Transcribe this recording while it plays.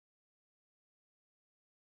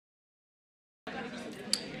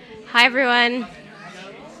Hi everyone.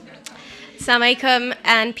 Assalamu alaikum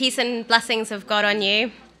and peace and blessings of God on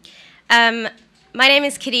you. My name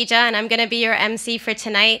is Khadija and I'm going to be your MC for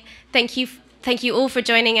tonight. Thank you all for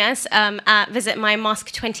joining us at Visit My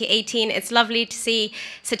Mosque 2018. It's lovely to see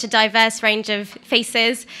such a diverse range of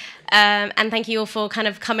faces, and thank you all for kind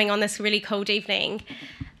of coming on this really cold evening.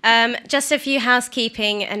 Just a few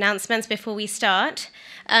housekeeping announcements before we start.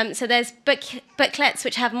 So there's booklets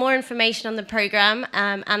which have more information on the program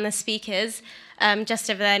and the speakers just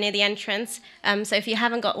over there near the entrance. So if you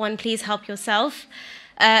haven't got one, please help yourself.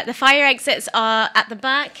 The fire exits are at the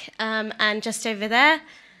back and just over there.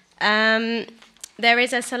 There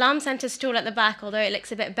is a Salam Centre stall at the back, although it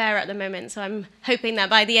looks a bit bare at the moment, so I'm hoping that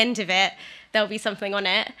by the end of it, there'll be something on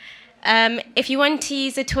it. If you want to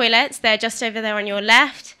use the toilets, they're just over there on your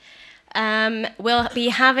left. We'll be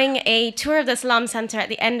having a tour of the Salam Centre at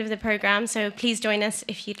the end of the programme, so please join us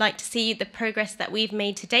if you'd like to see the progress that we've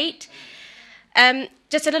made to date.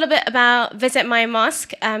 Just a little bit about Visit My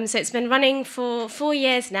Mosque. So it's been running for 4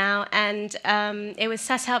 years now, and it was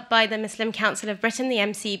set up by the Muslim Council of Britain, the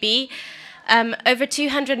MCB. Over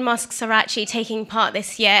 200 mosques are actually taking part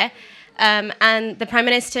this year, and the Prime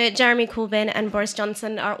Minister, Jeremy Corbyn, and Boris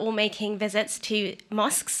Johnson are all making visits to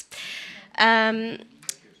mosques.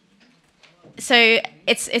 So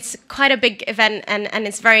it's quite a big event, and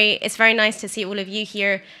it's very nice to see all of you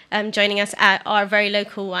here joining us at our very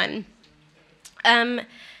local one.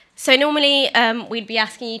 So normally we'd be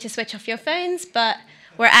asking you to switch off your phones, but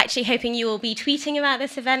we're actually hoping you will be tweeting about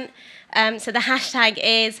this event. So the hashtag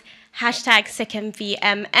is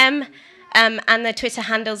 #SICMVMM, and the Twitter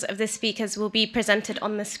handles of the speakers will be presented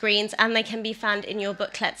on the screens, and they can be found in your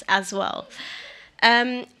booklets as well.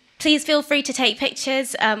 Please feel free to take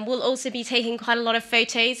pictures. We'll also be taking quite a lot of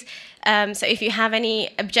photos, so if you have any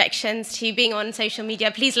objections to being on social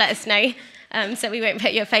media, please let us know, so we won't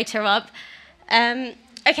put your photo up.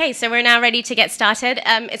 Okay, so we're now ready to get started.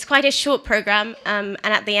 It's quite a short program, and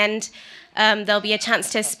at the end, there'll be a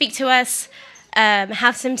chance to speak to us,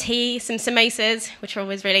 have some tea, some samosas, which are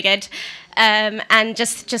always really good, and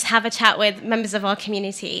just have a chat with members of our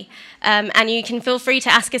community. And you can feel free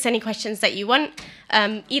to ask us any questions that you want,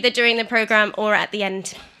 either during the program or at the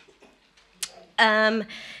end.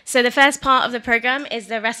 So the first part of the program is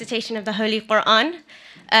the recitation of the Holy Quran.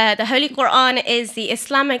 The Holy Quran is the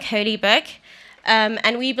Islamic holy book,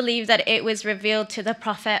 and we believe that it was revealed to the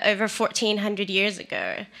Prophet over 1400 years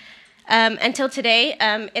ago. Until today,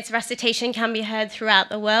 its recitation can be heard throughout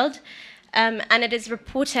the world, and it is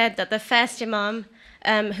reported that the first Imam,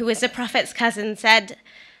 who was the Prophet's cousin, said,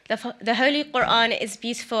 "The Holy Quran is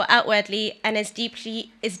beautiful outwardly and is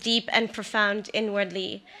deep and profound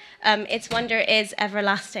inwardly. Its wonder is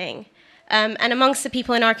everlasting." And amongst the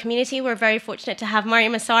people in our community, we're very fortunate to have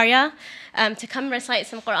Mariam Asaria to come recite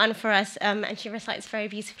some Quran for us, and she recites very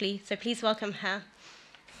beautifully, so please welcome her.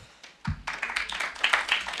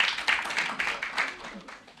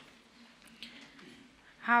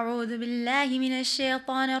 أعوذ بالله من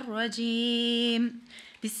الشيطان الرجيم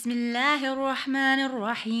بسم الله الرحمن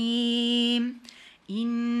الرحيم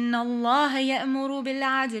إن الله يأمر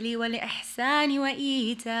بالعدل والإحسان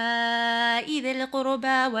وإيتاء ذي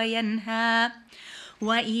القربى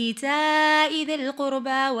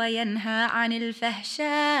وينهى عن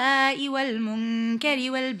الفحشاء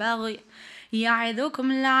والمنكر والبغي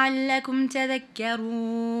يعظكم لعلكم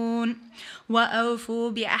تذكرون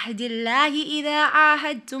وأوفوا بعهد الله إذا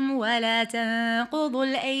عاهدتم ولا تنقضوا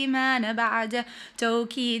الأيمان بعد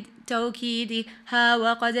توكيدها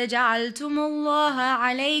وقد جعلتم الله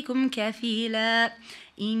عليكم كفيلا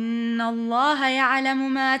إن الله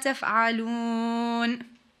يعلم ما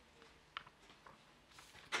تفعلون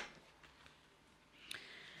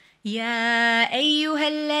يا أيها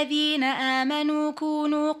الذين آمنوا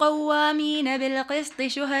كونوا قوامين بالقسط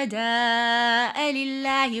شهداء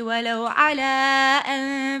لله ولو على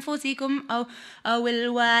أنفسكم أو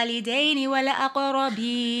الوالدين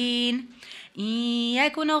والأقربين إن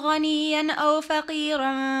يكن غنيا أو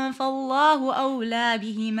فقيرا فالله أولى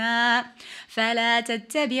بهما فلا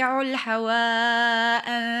تتبعوا الهوى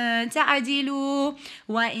أن تعدلوا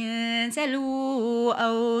وإن تلووا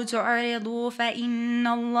أو تعرضوا فإن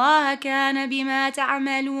الله كان بما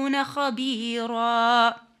تعملون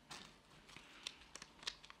خبيرا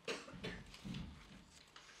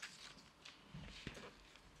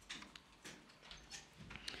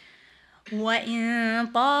وإن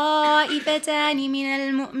طائفتان من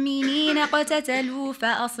المؤمنين اقتتلوا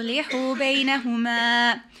فأصلحوا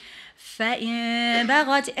بينهما فإن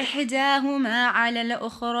بغت إحداهما على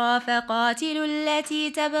الأخرى فقاتلوا التي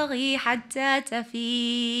تبغي حتى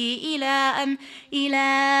تفيء إلى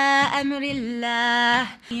أمر الله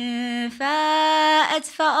إن فاءت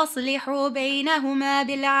فأصلحوا بينهما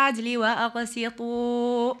بالعدل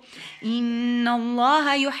وأقسطوا إن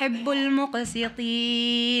الله يحب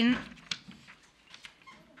المقسطين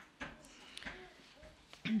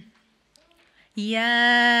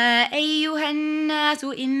يا أيها الناس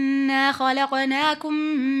إنا خلقناكم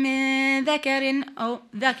من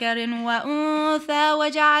ذكر وأنثى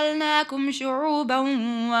وجعلناكم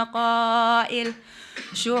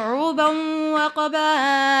شعوبا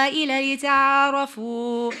وقبائل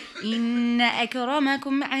لتعارفوا إن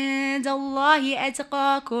أكرمكم عند الله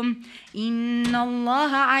أتقاكم إن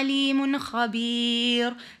الله عليم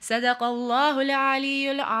خبير صدق الله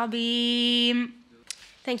العلي العظيم.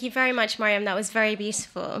 Thank you very much, Mariam. That was very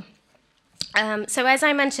beautiful. So as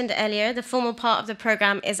I mentioned earlier, the formal part of the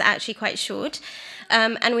program is actually quite short.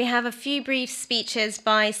 And we have a few brief speeches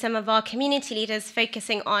by some of our community leaders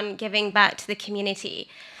focusing on giving back to the community.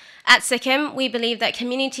 At SICM, we believe that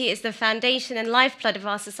community is the foundation and lifeblood of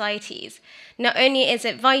our societies. Not only is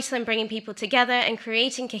it vital in bringing people together and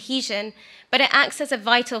creating cohesion, but it acts as a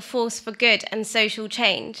vital force for good and social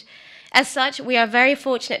change. As such, we are very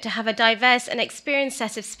fortunate to have a diverse and experienced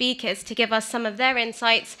set of speakers to give us some of their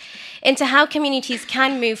insights into how communities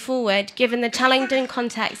can move forward given the challenging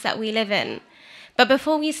context that we live in. But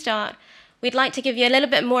before we start, we'd like to give you a little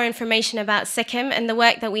bit more information about SICM and the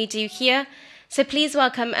work that we do here. So please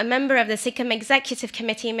welcome a member of the SICM Executive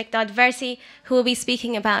Committee, Miqdad Versi, who will be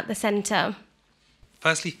speaking about the centre.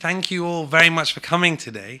 Firstly, thank you all very much for coming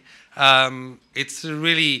today. It's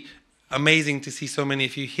really amazing to see so many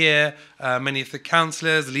of you here, many of the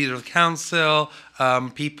councillors, the leader of the council,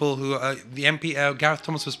 people who the MP, Gareth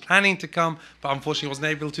Thomas was planning to come, but unfortunately wasn't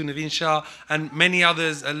able to, Naveen Shah, and many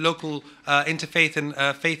others, local interfaith and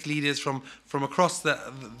faith leaders from across the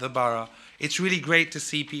borough. It's really great to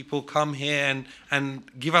see people come here and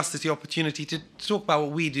give us the opportunity to talk about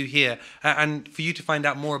what we do here and for you to find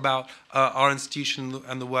out more about our institution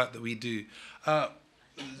and the work that we do.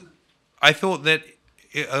 I thought that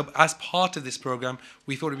as part of this program,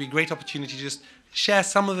 we thought it would be a great opportunity to just share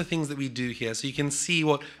some of the things that we do here so you can see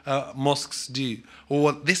what mosques do, or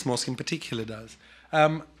what this mosque in particular does.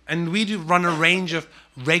 And we do run a range of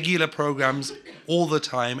regular programs all the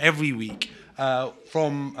time, every week,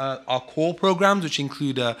 from our core programs, which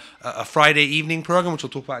include a Friday evening program, which we'll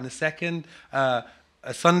talk about in a second, a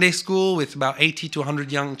Sunday school with about 80 to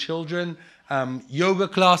 100 young children, yoga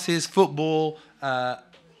classes, football,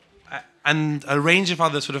 and a range of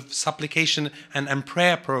other sort of supplication and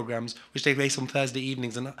prayer programs, which take place on Thursday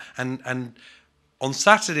evenings and on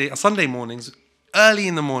Sunday mornings, early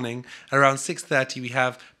in the morning, around 6:30, we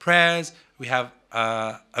have prayers. We have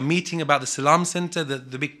a meeting about the Salam Center,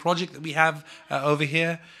 the big project that we have over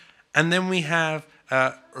here, and then we have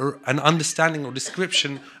an understanding or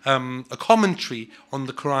description, a commentary on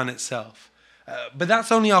the Quran itself. But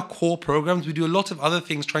that's only our core programs. We do a lot of other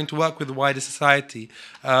things trying to work with the wider society.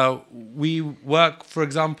 We work, for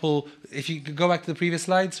example, if you could go back to the previous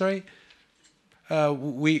slide, sorry.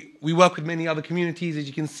 We work with many other communities, as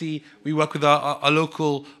you can see. We work with our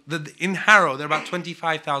local, in Harrow, there are about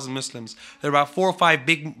 25,000 Muslims. There are about 4 or 5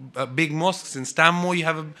 big mosques. In Stanmore, you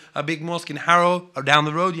have a big mosque. In Harrow, or down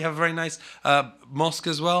the road, you have a very nice mosque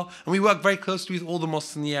as well. And we work very closely with all the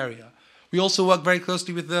mosques in the area. We also work very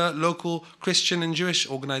closely with the local Christian and Jewish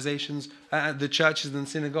organizations, the churches and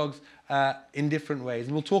synagogues in different ways.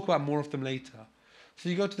 And we'll talk about more of them later. So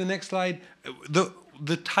you go to the next slide.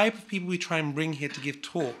 The type of people we try and bring here to give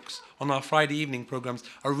talks on our Friday evening programs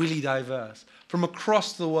are really diverse. From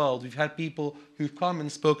across the world, we've had people who've come and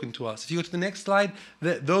spoken to us. If you go to the next slide,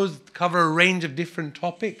 those cover a range of different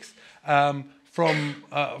topics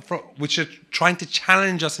which are trying to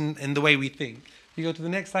challenge us in the way we think. You go to the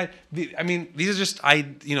next slide. These are just,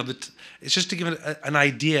 it's just to give an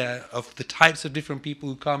idea of the types of different people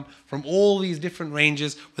who come from all these different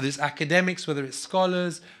ranges, whether it's academics, whether it's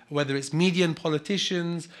scholars, whether it's media and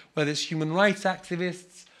politicians, whether it's human rights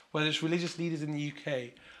activists, whether it's religious leaders in the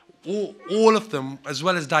UK. All of them, as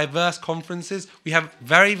well as diverse conferences, we have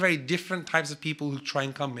very, very different types of people who try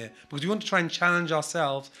and come here because we want to try and challenge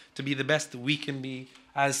ourselves to be the best that we can be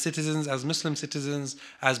as citizens, as Muslim citizens,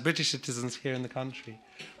 as British citizens here in the country.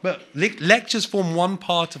 But lectures form one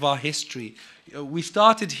part of our history. We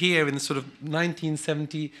started here in the sort of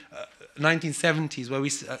 1970s where we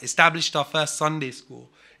established our first Sunday school.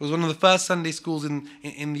 It was one of the first Sunday schools in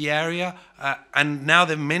the area, and now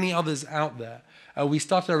there are many others out there. We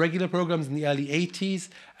started our regular programs in the early 80s,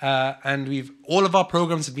 and all of our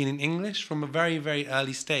programs have been in English from a very, very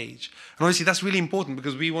early stage. And obviously that's really important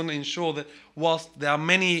because we want to ensure that whilst there are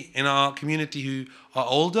many in our community who are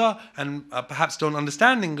older and perhaps don't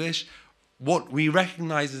understand English, what we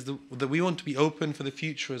recognize is that we want to be open for the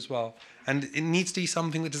future as well. And it needs to be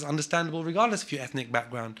something that is understandable regardless of your ethnic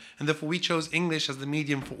background. And therefore we chose English as the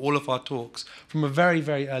medium for all of our talks from a very,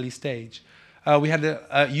 very early stage. We had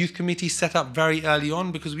a youth committee set up very early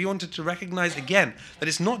on because we wanted to recognize again that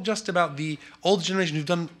it's not just about the older generation who've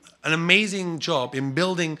done an amazing job in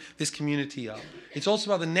building this community up. It's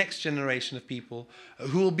also about the next generation of people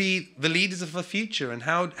who will be the leaders of the future. And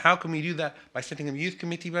how can we do that? By setting up a youth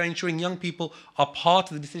committee, by ensuring young people are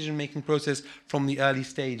part of the decision-making process from the early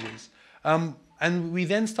stages. And we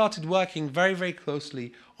then started working very, very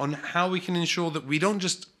closely on how we can ensure that we don't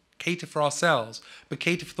just cater for ourselves, but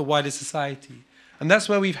cater for the wider society. And that's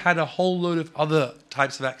where we've had a whole load of other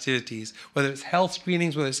types of activities, whether it's health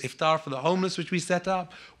screenings, whether it's iftar for the homeless, which we set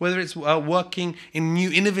up, whether it's working in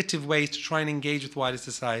new innovative ways to try and engage with wider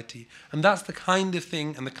society. And that's the kind of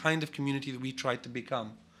thing and the kind of community that we tried to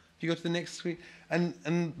become. If you go to the next screen.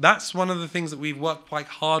 And that's one of the things that we've worked quite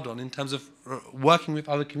hard on in terms of working with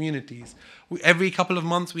other communities. Every couple of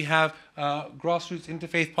months we have grassroots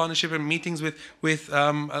interfaith partnership and meetings with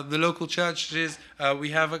the local churches. We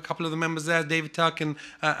have a couple of the members there, David Tuck and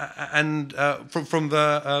from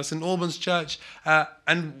the St. Albans Church.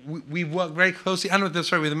 And we work very closely, and with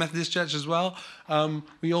the Methodist Church as well.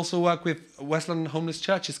 We also work with West London Homeless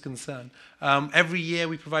Churches Concern. Every year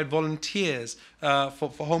we provide volunteers for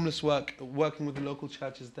homeless work, working with the local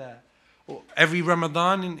churches there. Every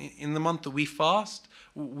Ramadan, in the month that we fast,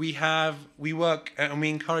 we work and we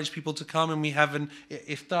encourage people to come, and we have an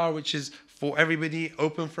iftar which is for everybody,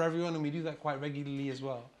 open for everyone, and we do that quite regularly as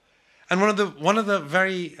well. And one of the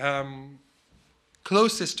very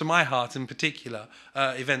closest to my heart in particular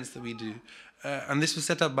events that we do, and this was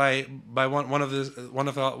set up by one of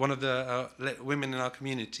the women in our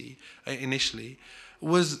community initially,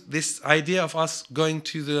 was this idea of us going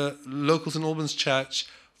to the local St. Albans Church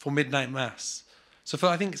for midnight mass. So for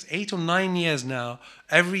I think it's 8 or 9 years now,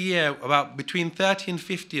 every year about between 30 and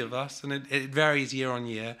 50 of us, and it varies year on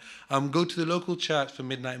year, go to the local church for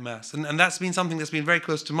midnight mass. And that's been something that's been very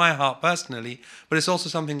close to my heart personally, but it's also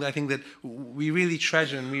something that I think that we really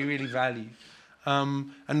treasure and we really value.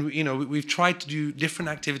 And you know, we've tried to do different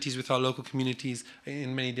activities with our local communities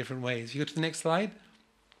in many different ways. You go to the next slide.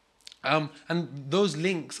 And those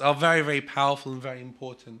links are very, very powerful and very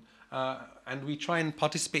important. And we try and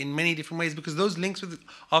participate in many different ways because those links with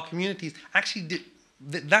our communities actually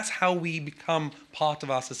that's how we become part of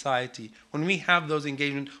our society. When we have those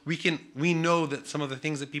engagements, we know that some of the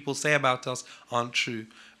things that people say about us aren't true.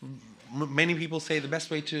 Many people say the best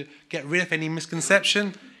way to get rid of any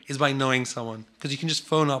misconception is by knowing someone, because you can just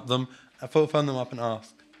phone them up and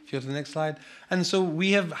ask. If you go to the next slide. And so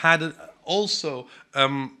we have had also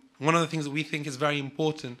one of the things that we think is very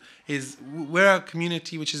important is we're a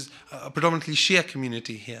community which is a predominantly Shia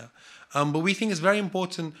community here. But we think it's very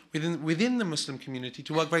important within the Muslim community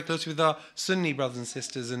to work very closely with our Sunni brothers and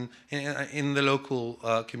sisters in the local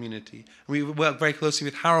community. We work very closely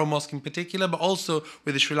with Harrow Mosque in particular, but also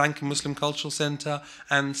with the Sri Lankan Muslim Cultural Centre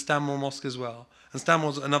and Stanmore Mosque as well. And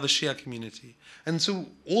Stanmore's another Shia community. And so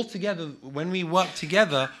altogether, when we work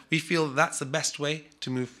together, we feel that's the best way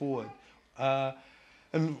to move forward.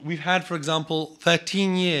 And we've had, for example,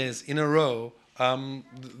 13 years in a row,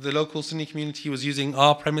 the local Sunni community was using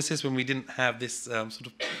our premises when we didn't have this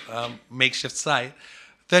makeshift site.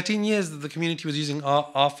 13 years that the community was using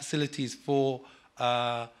our facilities for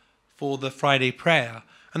the Friday prayer.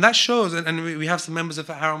 And that shows, and we have some members of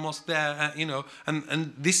the Harrow Mosque there, you know,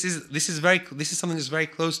 and this is something that's very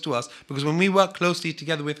close to us, because when we work closely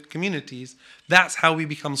together with communities, that's how we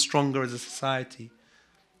become stronger as a society.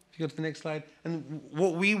 If you go to the next slide. And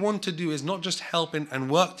what we want to do is not just help and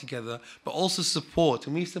work together, but also support.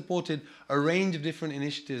 And we've supported a range of different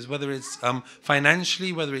initiatives, whether it's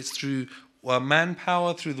financially, whether it's through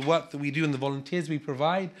manpower, through the work that we do and the volunteers we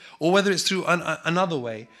provide, or whether it's through another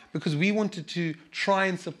way, because we wanted to try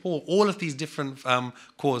and support all of these different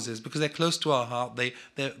causes, because they're close to our heart.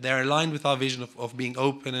 They're aligned with our vision of being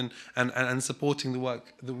open and supporting the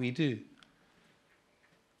work that we do.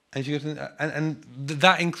 And, if you go to, and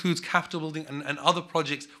that includes capital building and other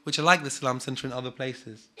projects which are like the Salam Centre in other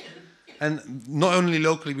places. And not only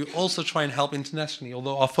locally, we also try and help internationally,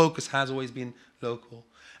 although our focus has always been local.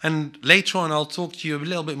 And later on, I'll talk to you a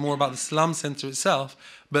little bit more about the Salam Centre itself,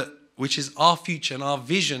 but which is our future and our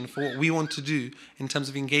vision for what we want to do in terms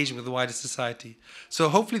of engaging with the wider society. So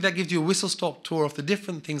hopefully that gives you a whistle-stop tour of the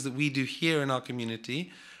different things that we do here in our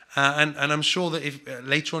community. And I'm sure that if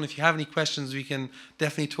later on, if you have any questions, we can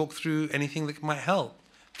definitely talk through anything that might help.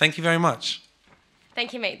 Thank you very much.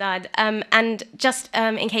 Thank you, Maiqdad. And just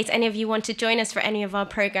in case any of you want to join us for any of our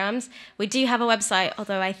programs, we do have a website,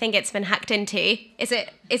 although I think it's been hacked into. Is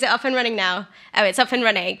it up and running now? Oh, it's up and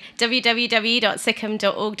running,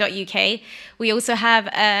 www.sicm.org.uk. We also have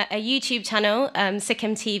a YouTube channel,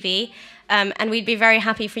 SICM TV, and we'd be very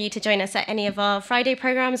happy for you to join us at any of our Friday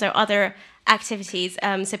programs or other activities.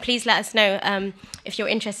 So please let us know if you're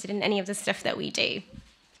interested in any of the stuff that we do.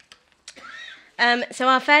 So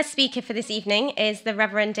our first speaker for this evening is the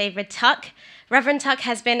Reverend David Tuck. Reverend Tuck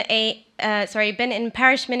has been been in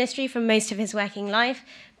parish ministry for most of his working life,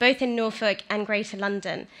 both in Norfolk and Greater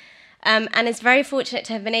London, and is very fortunate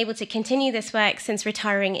to have been able to continue this work since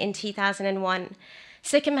retiring in 2001.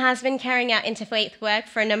 SICM has been carrying out interfaith work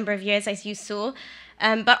for a number of years, as you saw,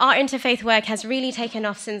 but our interfaith work has really taken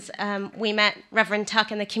off since we met Reverend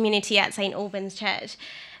Tuck in the community at St. Albans Church.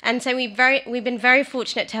 And so we've been very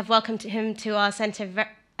fortunate to have welcomed him to our centre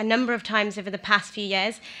a number of times over the past few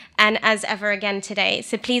years, and as ever again today.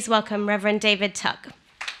 So please welcome Reverend David Tuck.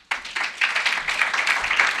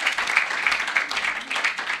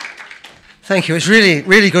 Thank you. It's really,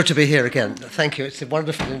 really good to be here again. Thank you. It's a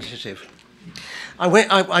wonderful initiative. I'm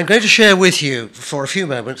going to share with you for a few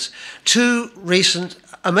moments 2 recent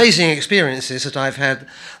amazing experiences that I've had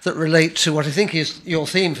that relate to what I think is your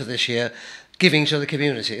theme for this year, giving to the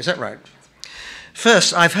community. Is that right?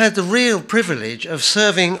 First, I've had the real privilege of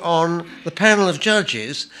serving on the panel of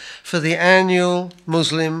judges for the annual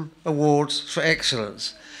Muslim Awards for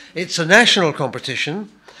Excellence. It's a national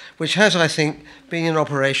competition which has, I think, been in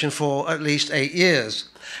operation for at least 8 years.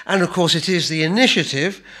 And of course, it is the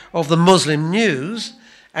initiative of the Muslim News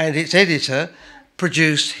and its editor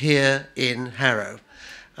produced here in Harrow.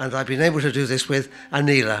 And I've been able to do this with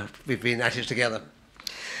Anila. We've been at it together.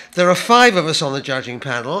 There are 5 of us on the judging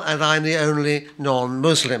panel, and I'm the only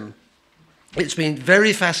non-Muslim. It's been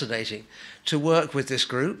very fascinating to work with this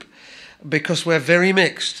group because we're very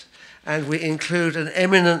mixed, and we include an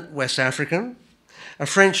eminent West African, a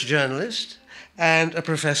French journalist, and a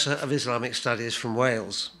professor of Islamic studies from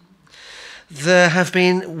Wales. There have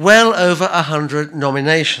been well over 100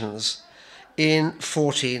 nominations in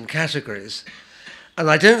 14 categories,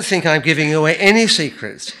 and I don't think I'm giving away any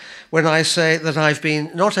secrets when I say that I've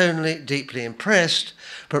been not only deeply impressed,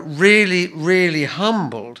 but really, really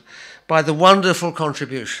humbled by the wonderful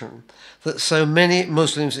contribution that so many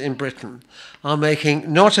Muslims in Britain are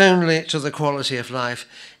making not only to the quality of life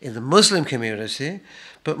in the Muslim community,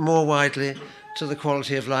 but more widely to the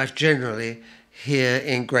quality of life generally here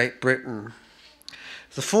in Great Britain.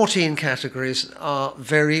 The 14 categories are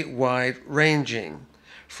very wide-ranging,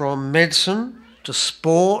 from medicine to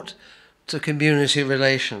sport to community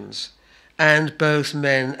relations, and both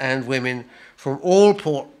men and women from all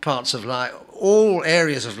parts of life, all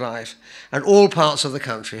areas of life, and all parts of the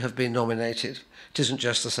country have been nominated. It isn't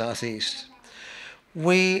just the South East.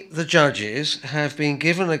 We, the judges, have been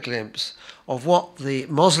given a glimpse of what the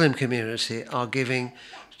Muslim community are giving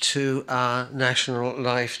to our national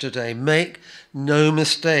life today. Make no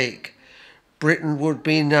mistake, Britain would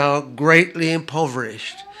be now greatly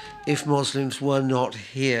impoverished if Muslims were not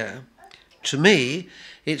here. To me,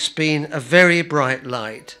 it's been a very bright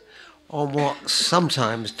light on what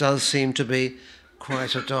sometimes does seem to be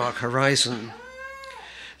quite a dark horizon.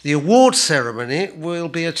 The awards ceremony will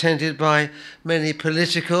be attended by many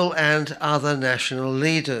political and other national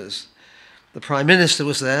leaders. The Prime Minister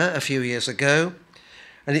was there a few years ago,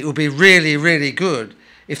 and it would be really, really good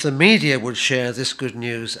if the media would share this good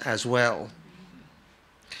news as well.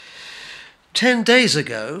 10 days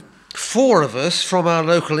ago, 4 of us from our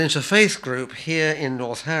local interfaith group here in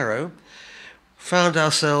North Harrow found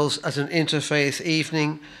ourselves at an interfaith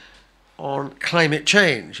evening on climate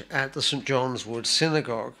change at the St. John's Wood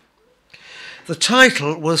Synagogue. The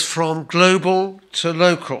title was From Global to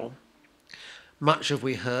Local. Much of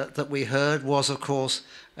that we heard was, of course,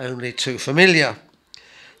 only too familiar.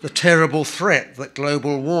 The terrible threat that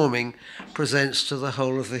global warming presents to the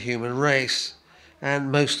whole of the human race, and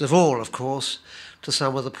most of all, of course, to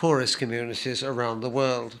some of the poorest communities around the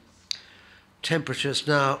world. Temperatures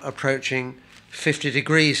now approaching 50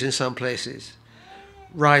 degrees in some places,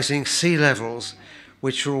 rising sea levels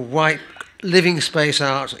which will wipe living space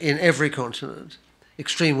out in every continent,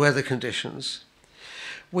 extreme weather conditions.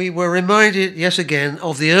 We were reminded yet again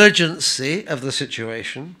of the urgency of the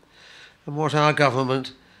situation and what our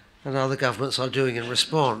government and other governments are doing in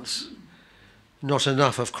response. not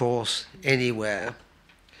enough, of course, anywhere.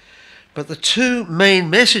 But the two main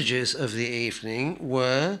messages of the evening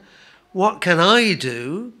were, what can I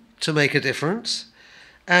do to make a difference?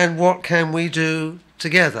 And what can we do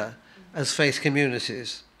together as faith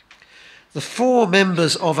communities? The 4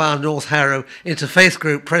 members of our North Harrow interfaith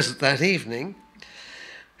group present that evening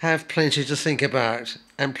have plenty to think about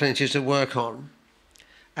and plenty to work on.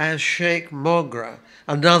 As Sheikh Mogra,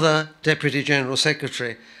 another Deputy General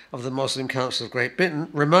Secretary of the Muslim Council of Great Britain,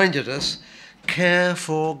 reminded us, care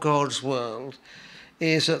for God's world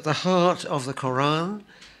is at the heart of the Quran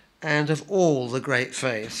and of all the great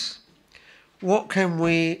faiths. What can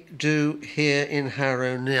we do here in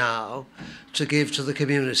Harrow now to give to the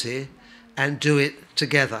community and do it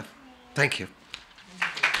together? Thank you.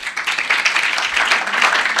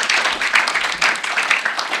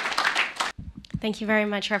 Thank you very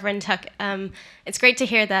much, Reverend Tuck. It's great to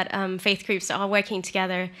hear that faith groups are working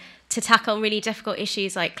together to tackle really difficult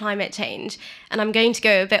issues like climate change. And I'm going to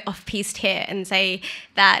go a bit off-piste here and say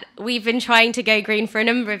that we've been trying to go green for a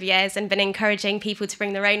number of years and been encouraging people to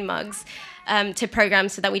bring their own mugs to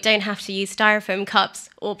programs so that we don't have to use styrofoam cups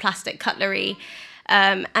or plastic cutlery.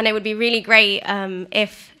 And it would be really great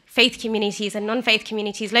if faith communities and non-faith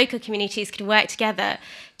communities, local communities could work together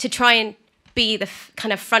to try and be the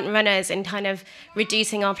kind of front runners in kind of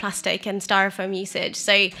reducing our plastic and styrofoam usage.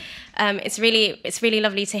 So it's really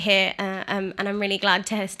lovely to hear, and I'm really glad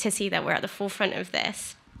to see that we're at the forefront of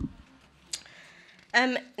this.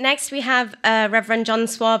 Next, we have Reverend John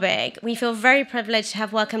Swarbrick. We feel very privileged to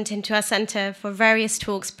have welcomed him to our centre for various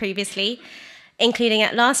talks previously, including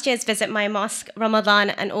at last year's Visit My Mosque, Ramadan,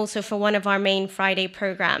 and also for one of our main Friday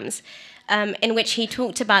programmes, in which he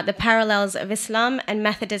talked about the parallels of Islam and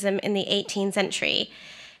Methodism in the 18th century.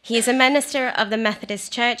 He is a minister of the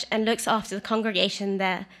Methodist Church and looks after the congregation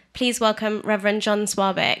there. Please welcome Reverend John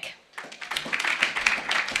Swarbrick.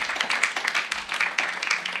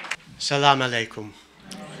 Salam alaikum.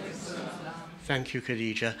 Thank you,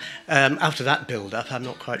 Khadija. After that build-up, I'm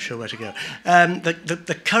not quite sure where to go.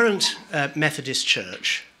 The current Methodist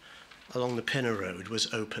Church along the Pinner Road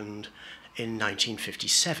was opened in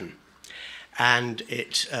 1957, and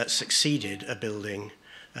it succeeded a building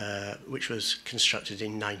which was constructed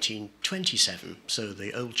in 1927. So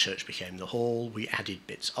the old church became the hall, we added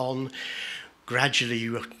bits on. Gradually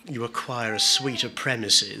you acquire a suite of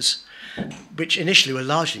premises, which initially were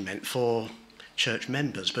largely meant for church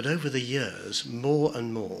members, but over the years, more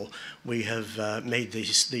and more, we have made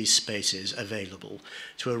these spaces available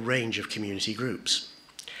to a range of community groups.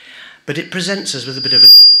 But it presents us with a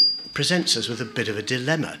bit of a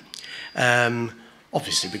dilemma.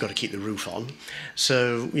 Obviously, we've got to keep the roof on,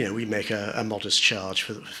 so we make a modest charge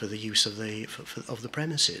for the use of the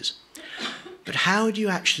premises. But how do you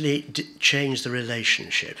actually change the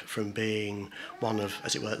relationship from being one of,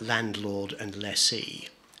 as it were, landlord and lessee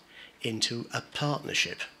into a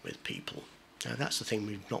partnership with people? Now, that's the thing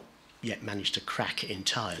we've not yet managed to crack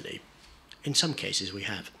entirely. In some cases, we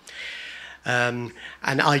have. And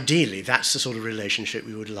ideally, that's the sort of relationship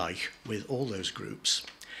we would like with all those groups,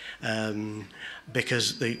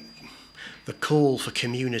 because the call for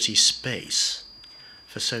community space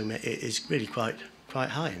for so many is really quite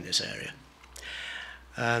high in this area.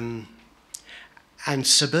 And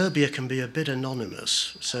suburbia can be a bit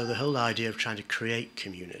anonymous, so the whole idea of trying to create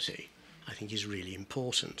community, I think, is really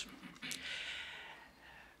important.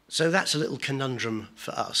 So that's a little conundrum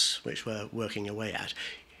for us, which we're working away at.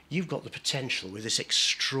 You've got the potential with this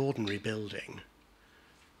extraordinary building,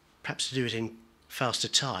 perhaps to do it in faster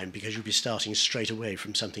time, because you'll be starting straight away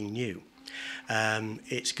from something new.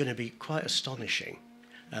 It's going to be quite astonishing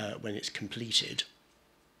when it's completed,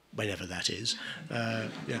 whenever that is.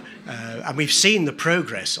 And we've seen the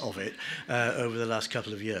progress of it over the last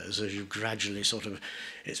couple of years, as you gradually sort of,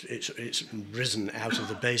 it's risen out of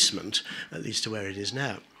the basement, at least to where it is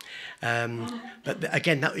now. But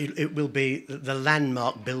again, it will be the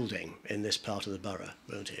landmark building in this part of the borough,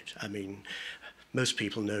 won't it? I mean, most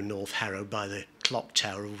people know North Harrow by the clock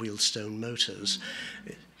tower of Wheelstone Motors.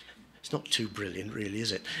 It's not too brilliant, really,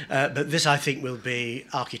 is it? But this, I think, will be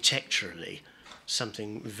architecturally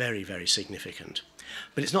something very, very significant.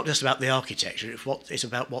 But it's not just about the architecture, it's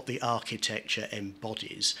about what the architecture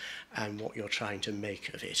embodies and what you're trying to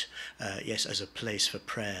make of it. Yes, as a place for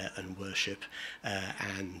prayer and worship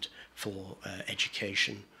and for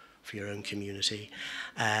education for your own community.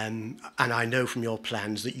 And I know from your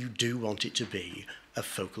plans that you do want it to be a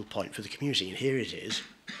focal point for the community. And here it is,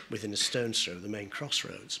 within a stone's throw of the main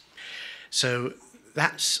crossroads. So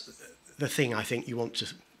that's the thing I think you want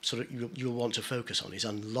to you'll want to focus on, is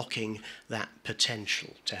unlocking that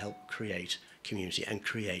potential to help create community and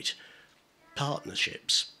create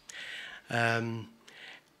partnerships.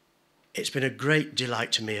 It's been a great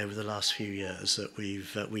delight to me over the last few years that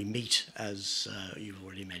we meet, as you've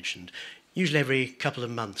already mentioned, usually every couple of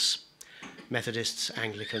months, Methodists,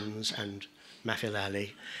 Anglicans and Mahfil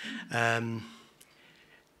Ali.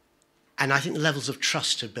 And I think the levels of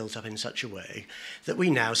trust have built up in such a way that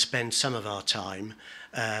we now spend some of our time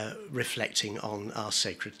reflecting on our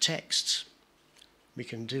sacred texts. We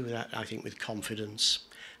can do that, I think, with confidence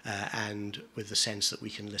and with the sense that we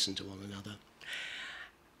can listen to one another.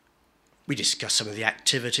 We discuss some of the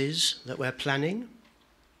activities that we're planning.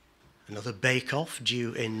 Another bake-off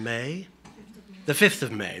due in May. The 5th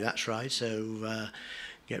of May, that's right, so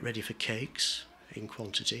get ready for cakes in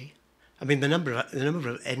quantity. I mean, the number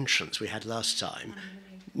of entrants we had last time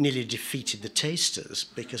nearly defeated the tasters,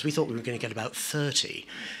 because we thought we were going to get about 30.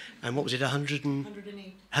 And what was it, 108?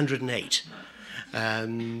 108.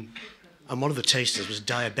 And one of the tasters was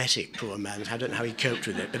diabetic, poor man. I don't know how he coped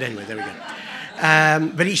with it, but anyway, there we go.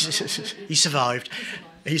 But he survived.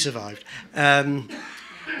 He survived. And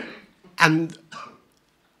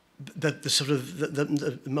the sort of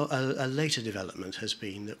a later development has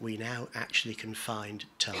been that we now actually can find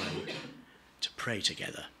time to pray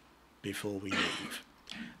together before we leave.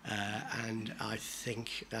 And I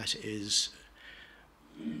think that is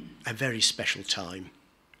a very special time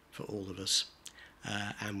for all of us.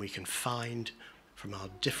 And we can find, from our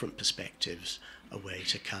different perspectives, a way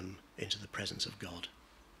to come into the presence of God.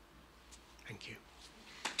 Thank you.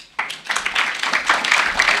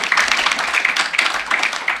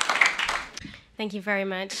 Thank you very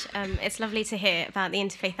much. It's lovely to hear about the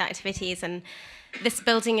interfaith activities and this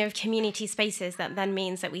building of community spaces that then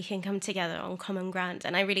means that we can come together on common ground.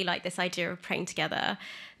 And I really like this idea of praying together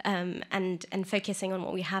and focusing on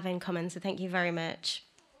what we have in common. So thank you very much.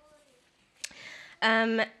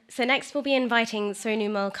 So next we'll be inviting Sonoo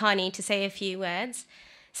Malkani to say a few words.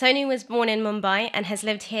 Sonoo was born in Mumbai and has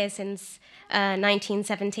lived here since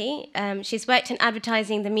 1970. She's worked in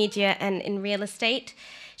advertising, the media, and in real estate.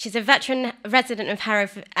 She's a veteran resident of Harrow,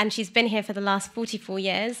 and she's been here for the last 44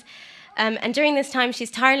 years. And during this time, she's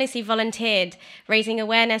tirelessly volunteered, raising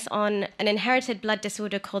awareness on an inherited blood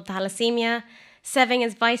disorder called thalassemia, serving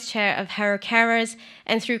as vice chair of Harrow Carers,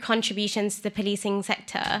 and through contributions to the policing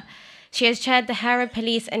sector. She has chaired the Harrow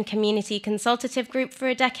Police and Community Consultative Group for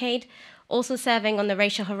a decade, also serving on the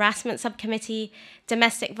Racial Harassment Subcommittee,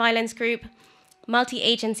 Domestic Violence Group,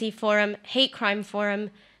 Multi-Agency Forum, Hate Crime Forum,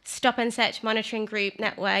 Stop and Search Monitoring Group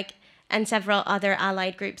Network, and several other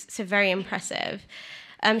allied groups, so very impressive.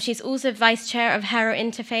 She's also vice chair of Harrow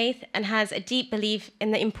Interfaith and has a deep belief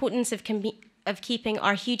in the importance of keeping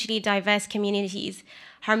our hugely diverse communities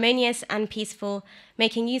harmonious and peaceful,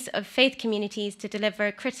 making use of faith communities to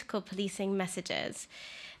deliver critical policing messages.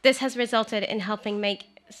 This has resulted in helping make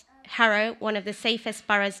Harrow one of the safest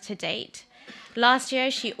boroughs to date. Last year,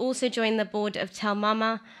 she also joined the board of Tell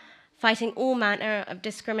Mama, fighting all manner of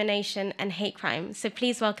discrimination and hate crime. So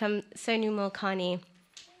please welcome Sonoo Malkani.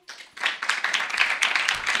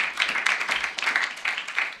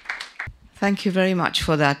 Thank you very much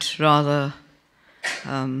for that rather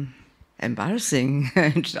embarrassing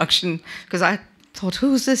introduction, because I thought,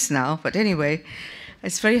 who's this now? But anyway,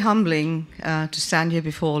 it's very humbling to stand here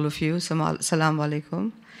before all of you. Assalamu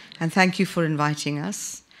alaikum. And thank you for inviting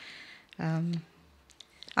us.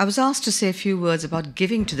 I was asked to say a few words about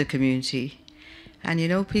giving to the community. And you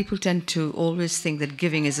know, people tend to always think that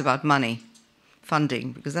giving is about money,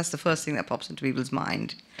 funding, because that's the first thing that pops into people's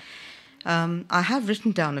mind. I have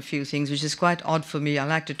written down a few things, which is quite odd for me. I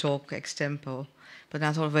like to talk extempore, but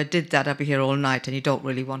I thought if I did that, I'd be here all night, and you don't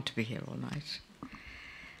really want to be here all night.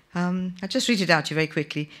 I'll just read it out to you very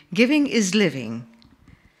quickly. Giving is living.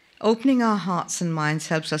 Opening our hearts and minds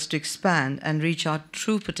helps us to expand and reach our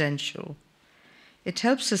true potential. It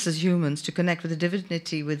helps us as humans to connect with the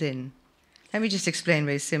divinity within. Let me just explain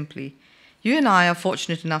very simply. You and I are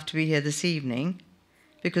fortunate enough to be here this evening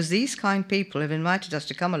because these kind people have invited us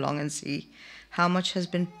to come along and see how much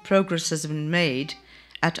progress has been made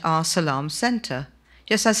at our Salam Centre.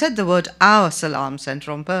 Yes, I said the word our Salam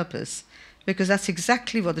Centre on purpose, because that's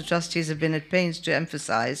exactly what the trustees have been at pains to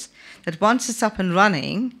emphasise, that once it's up and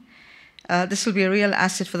running, this will be a real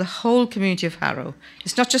asset for the whole community of Harrow.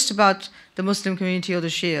 It's not just about the Muslim community or the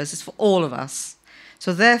Shias, it's for all of us.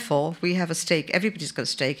 So therefore, we have a stake, everybody's got a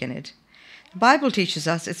stake in it. The Bible teaches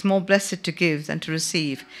us it's more blessed to give than to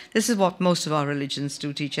receive. This is what most of our religions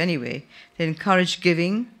do teach anyway. They encourage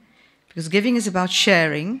giving, because giving is about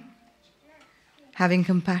sharing, having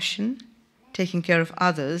compassion, taking care of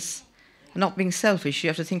others, and not being selfish. You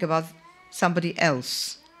have to think about somebody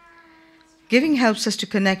else. Giving helps us to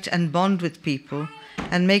connect and bond with people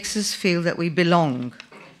and makes us feel that we belong.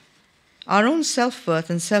 Our own self-worth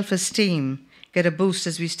and self-esteem get a boost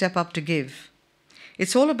as we step up to give.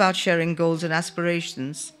 It's all about sharing goals and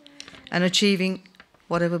aspirations and achieving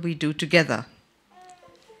whatever we do together.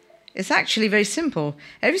 It's actually very simple.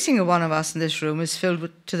 Every single one of us in this room is filled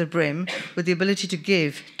to the brim with the ability to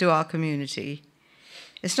give to our community.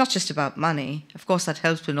 It's not just about money. Of course, that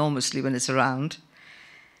helps enormously when it's around.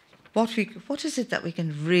 What is it that we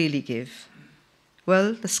can really give?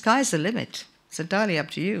 Well, the sky's the limit. It's entirely up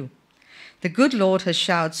to you. The good Lord has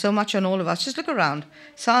showered so much on all of us. Just look around.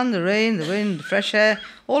 Sun, the rain, the wind, the fresh air,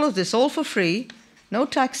 all of this, all for free. No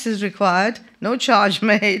taxes required, no charge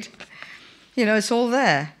made. You know, it's all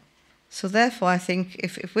there. So therefore, I think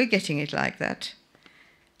if we're getting it like that,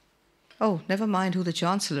 oh, never mind who the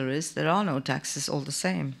Chancellor is, there are no taxes all the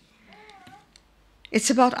same. It's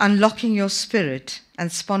about unlocking your spirit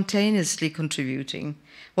and spontaneously contributing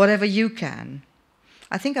whatever you can.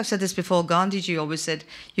 I think I've said this before. Gandhiji always said,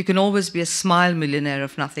 you can always be a smile millionaire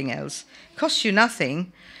if nothing else. It costs you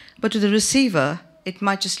nothing, but to the receiver, it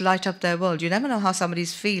might just light up their world. You never know how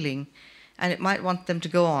somebody's feeling, and it might want them to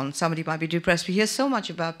go on. Somebody might be depressed. We hear so much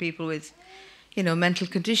about people with, you know, mental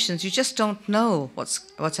conditions. You just don't know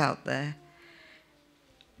what's out there.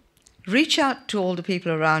 Reach out to all the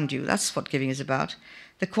people around you. That's what giving is about.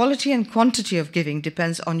 The quality and quantity of giving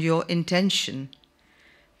depends on your intention.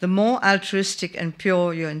 The more altruistic and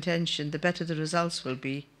pure your intention, the better the results will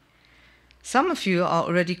be. Some of you are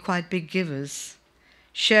already quite big givers,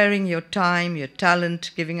 sharing your time, your talent,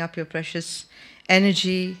 giving up your precious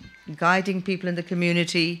energy, guiding people in the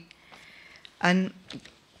community, and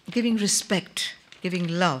giving respect, giving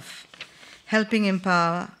love, helping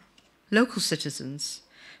empower local citizens,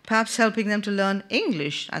 perhaps helping them to learn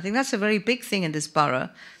English. I think that's a very big thing in this borough.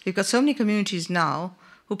 We've got so many communities now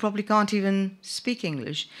who probably can't even speak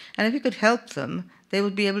English. And if we could help them, they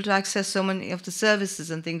would be able to access so many of the services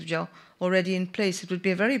and things which are already in place. It would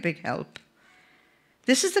be a very big help.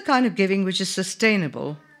 This is the kind of giving which is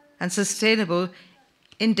sustainable, and sustainable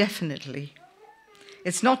indefinitely.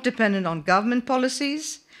 It's not dependent on government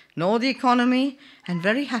policies, nor the economy, and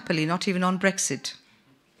very happily not even on Brexit.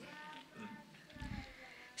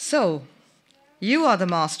 So, you are the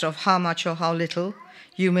master of how much or how little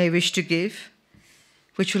you may wish to give,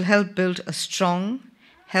 which will help build a strong,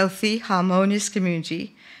 healthy, harmonious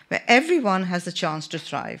community where everyone has the chance to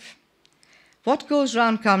thrive. What goes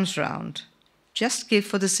round comes round. Just give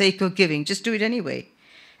for the sake of giving. Just do it anyway.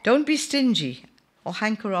 Don't be stingy or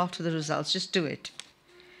hanker after the results. Just do it.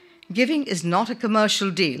 Giving is not a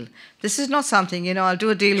commercial deal. This is not something, you know, I'll do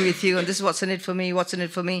a deal with you and this is what's in it for me, what's in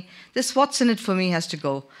it for me. This what's in it for me has to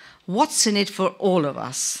go. What's in it for all of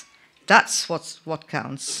us? That's what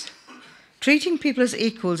counts. Treating people as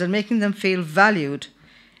equals and making them feel valued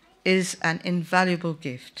is an invaluable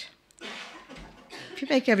gift. If you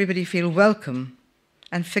make everybody feel welcome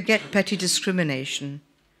and forget petty discrimination,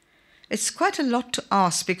 it's quite a lot to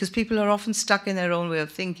ask because people are often stuck in their own way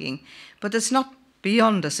of thinking, but it's not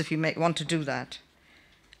beyond us if you want to do that.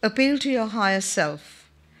 Appeal to your higher self.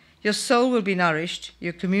 Your soul will be nourished,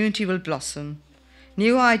 your community will blossom.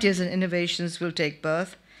 New ideas and innovations will take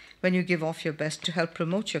birth when you give off your best to help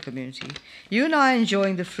promote your community. You and I are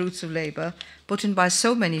enjoying the fruits of labour put in by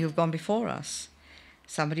so many who've gone before us.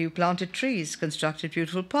 Somebody who planted trees, constructed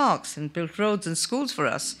beautiful parks, and built roads and schools for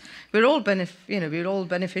us. We're all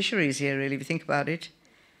beneficiaries here, really, if you think about it.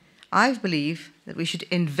 I believe that we should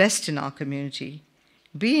invest in our community,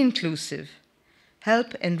 be inclusive,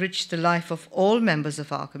 help enrich the life of all members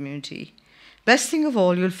of our community. Best thing of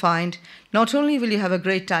all, you'll find not only will you have a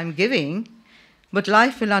great time giving, but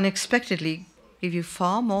life will unexpectedly give you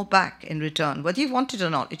far more back in return. Whether you want it or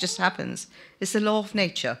not, it just happens. It's the law of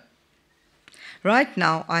nature. Right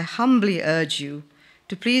now, I humbly urge you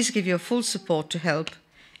to please give your full support to help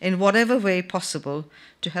in whatever way possible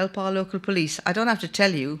to help our local police. I don't have to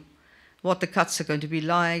tell you what the cuts are going to be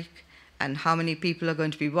like and how many people are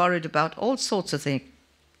going to be worried about, all sorts of things.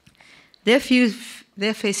 They're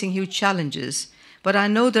facing huge challenges, but I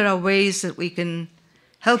know there are ways that we can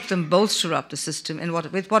help them bolster up the system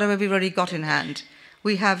with whatever we've already got in hand.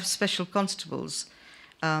 We have special constables,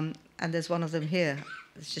 and there's one of them here.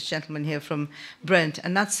 There's this gentleman here from Brent,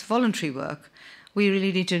 and that's voluntary work. We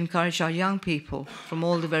really need to encourage our young people from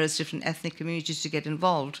all the various different ethnic communities to get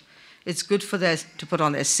involved. It's good for to put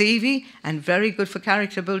on their CV and very good for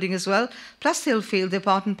character building as well. Plus they'll feel they're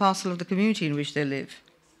part and parcel of the community in which they live.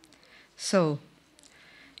 So,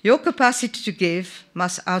 your capacity to give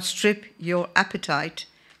must outstrip your appetite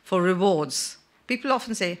for rewards. People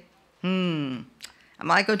often say, I'm Am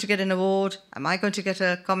I going to get an award? Am I going to get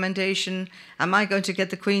a commendation? Am I going to get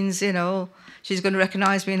the Queen's, she's going to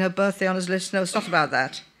recognise me in her birthday honours list? No, it's not about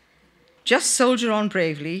that. Just soldier on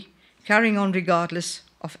bravely, carrying on regardless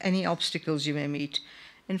of any obstacles you may meet.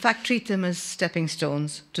 In fact, treat them as stepping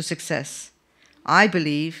stones to success. I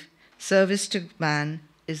believe service to man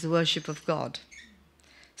is the worship of God.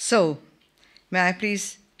 So, may I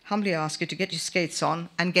please humbly ask you to get your skates on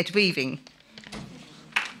and get weaving.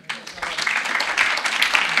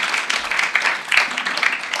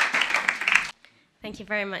 Thank you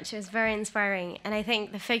very much. It was very inspiring. And I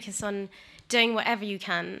think the focus on doing whatever you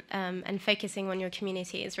can and focusing on your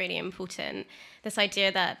community is really important. This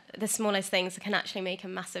idea that the smallest things can actually make a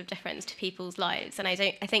massive difference to people's lives. And I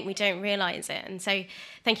think we don't realise it. And so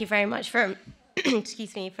thank you very much for,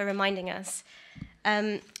 excuse me, for reminding us.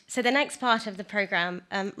 So the next part of the programme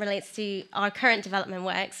relates to our current development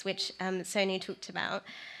works, which Sonoo talked about,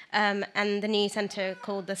 and the new centre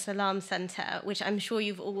called the Salam Centre, which I'm sure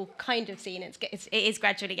you've all kind of seen. It is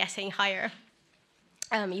gradually getting higher.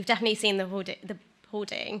 You've definitely seen the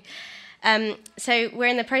hoarding. So we're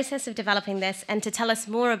in the process of developing this, and to tell us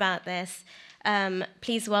more about this,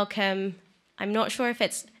 please welcome, I'm not sure if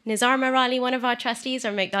it's Nizar Marali, one of our trustees,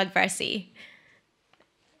 or Meghdad Versi.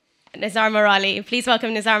 Nizar Marali. Please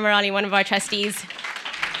welcome Nizar Marali, one of our trustees.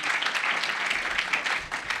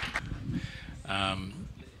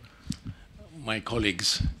 My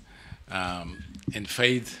colleagues in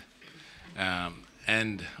faith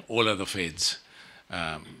and all other faiths,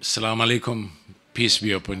 Assalamu alaikum, peace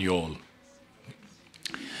be upon you all.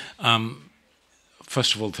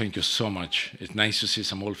 First of all, thank you so much. It's nice to see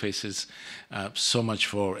some old faces. So much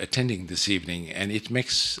for attending this evening, and it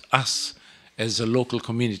makes us as a local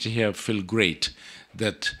community here feel great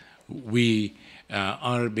that we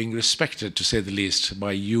are being respected, to say the least,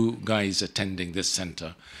 by you guys attending this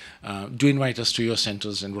center. Do invite us to your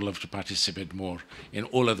centers, and we'll love to participate more in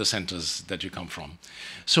all other centers that you come from.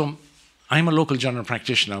 So I'm a local general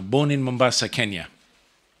practitioner, born in Mombasa, Kenya.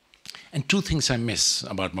 And two things I miss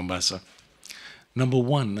about Mombasa. Number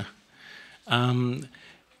one, I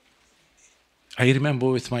remember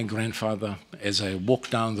with my grandfather, as I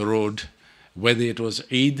walked down the road, whether it was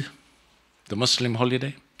Eid, the Muslim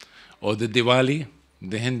holiday, or the Diwali,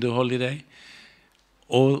 the Hindu holiday,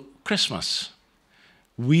 or Christmas,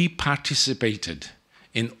 we participated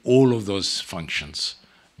in all of those functions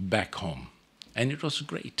back home. And it was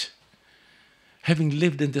great. Having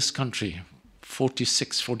lived in this country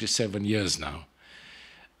 46, 47 years now,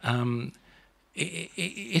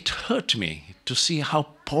 it hurt me to see how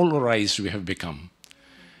polarized we have become.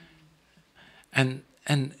 And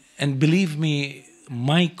believe me,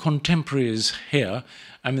 my contemporaries here,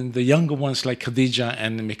 I mean, the younger ones like Khadija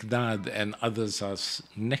and Mikdad and others are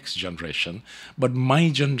next generation, but my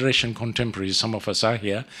generation contemporaries, some of us are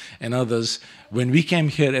here, and others, when we came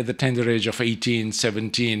here at the tender age of 18,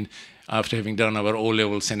 17, after having done our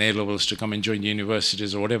O-levels and A-levels to come and join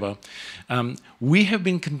universities or whatever, we have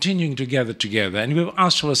been continuing to gather together, and we've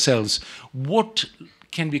asked ourselves, what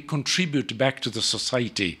can we contribute back to the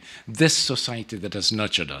society, this society that has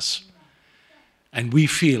nurtured us? And we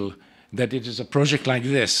feel that it is a project like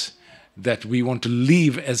this that we want to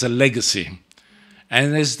leave as a legacy.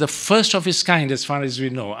 And as the first of its kind, as far as we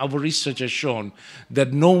know, our research has shown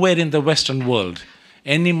that nowhere in the Western world,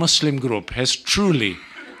 any Muslim group has truly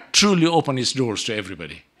opened its doors to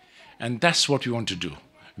everybody. And that's what we want to do.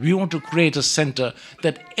 We want to create a center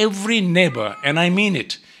that every neighbor, and I mean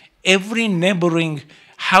it, every neighboring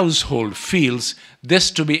household feels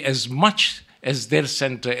this to be as much as their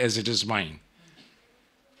center as it is mine,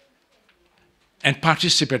 and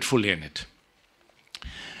participate fully in it.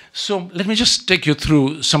 So let me just take you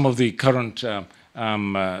through some of the current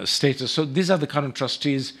status. So these are the current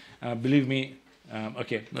trustees. Believe me,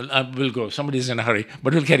 okay, we'll go. Somebody's in a hurry,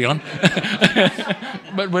 but we'll carry on.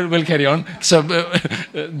 But we'll carry on. So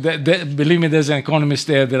believe me, there's an economist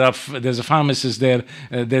there. There's a pharmacist there.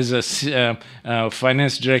 There's a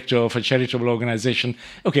finance director of a charitable organization.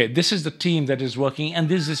 Okay, this is the team that is working, and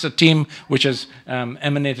this is a team which has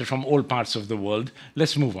emanated from all parts of the world.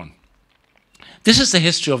 Let's move on. This is the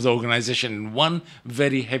history of the organization in one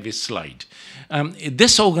very heavy slide.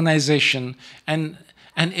 This organization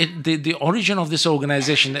the origin of this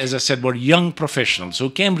organization, as I said, were young professionals who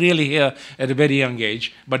came really here at a very young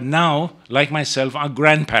age, but now, like myself, are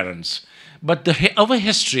grandparents. But our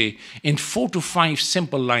history in 4 to 5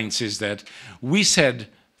 simple lines is that we said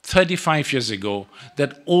 35 years ago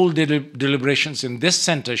that all deliberations in this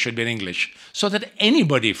center should be in English, so that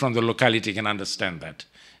anybody from the locality can understand that.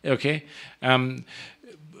 Okay?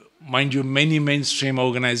 Mind you, many mainstream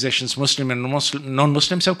organizations, Muslim and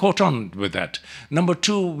non-Muslims, have caught on with that. Number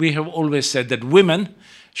two, we have always said that women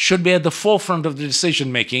should be at the forefront of the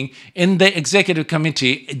decision-making in the executive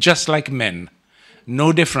committee, just like men.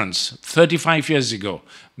 No difference. 35 years ago,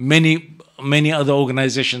 many other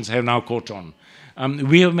organizations have now caught on.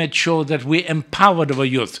 We have made sure that we empowered our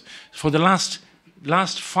youth. For the last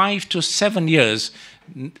 5 to 7 years,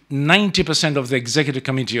 90% of the executive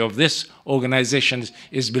committee of this organization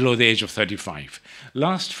is below the age of 35.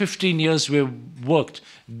 Last 15 years, we've worked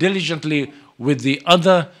diligently with the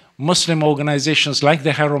other Muslim organizations like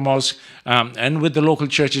the Harrow Mosque and with the local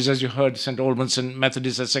churches, as you heard, St. Albans and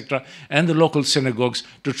Methodist, etc., and the local synagogues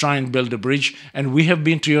to try and build a bridge. And we have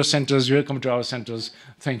been to your centers, you have come to our centers.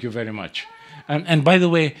 Thank you very much. And by the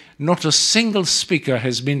way, not a single speaker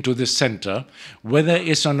has been to this center, whether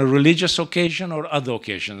it's on a religious occasion or other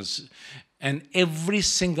occasions. And every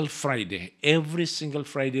single Friday,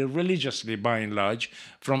 religiously by and large,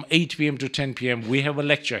 from 8 p.m. to 10 p.m., we have a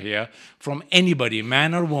lecture here from anybody,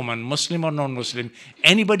 man or woman, Muslim or non-Muslim,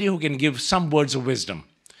 anybody who can give some words of wisdom.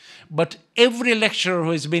 But every lecturer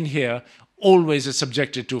who has been here always is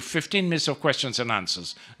subjected to 15 minutes of questions and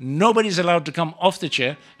answers. Nobody is allowed to come off the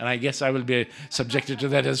chair, and I guess I will be subjected to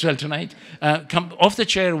that as well tonight, come off the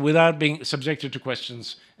chair without being subjected to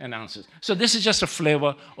questions and answers. So this is just a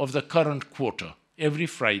flavor of the current quarter. Every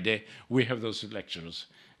Friday, we have those lecturers.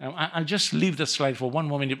 I'll just leave the slide for one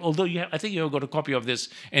moment, although I think you have got a copy of this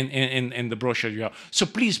in the brochure you have. So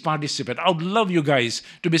please participate. I would love you guys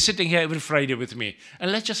to be sitting here every Friday with me.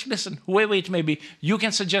 And let's just listen, whoever it may be. You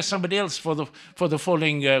can suggest somebody else for the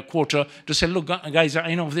following quarter to say, look, guys,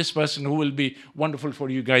 I know of this person who will be wonderful for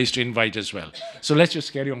you guys to invite as well. So let's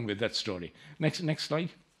just carry on with that story. Next slide.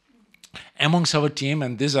 Amongst our team,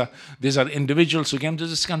 and these are individuals who came to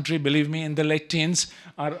this country, believe me, in the late teens,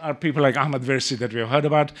 are people like Ahmad Versi that we have heard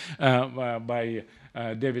about by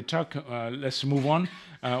David Tuck. Let's move on.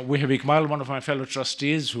 We have Iqbal, one of my fellow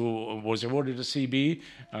trustees, who was awarded a CB.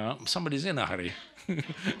 Somebody's in a hurry.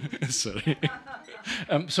 Sorry.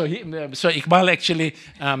 So Iqbal actually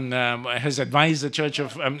has advised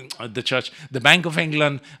the Bank of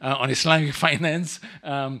England on Islamic finance.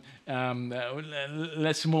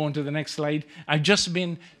 Let's move on to the next slide. I've just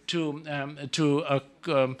been to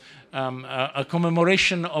a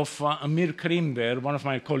commemoration of Amir Karim there, one of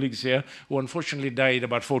my colleagues here, who unfortunately died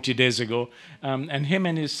about 40 days ago. And him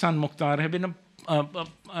and his son Mukhtar have been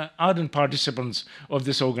ardent participants of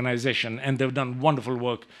this organization, and they've done wonderful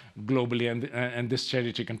work globally, and this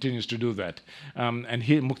charity continues to do that. And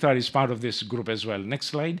Mukhtar is part of this group as well. Next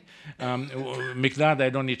slide. Miqdad, I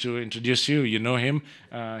don't need to introduce you. You know him.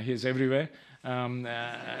 He's everywhere.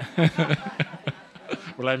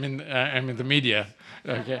 Well, I'm in the media.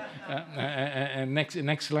 Okay. And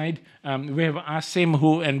next slide. We have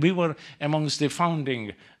Asim, and we were amongst the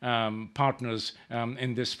founding partners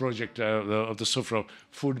in this project of the Sufra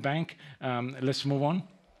Food Bank. Let's move on.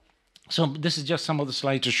 So this is just some of the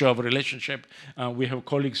slides to show our relationship. We have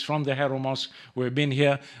colleagues from the Harrow Mosque who have been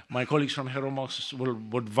here. My colleagues from Harrow Mosque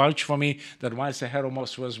would vouch for me that whilst the Harrow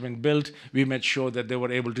Mosque was being built, we made sure that they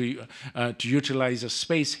were able to utilize a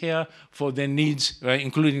space here for their needs,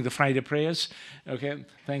 including the Friday prayers. Okay,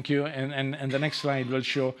 thank you. And the next slide will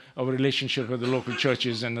show our relationship with the local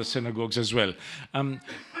churches and the synagogues as well. I'm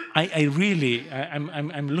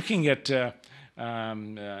looking at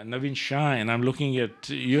Naveen Shah, and I'm looking at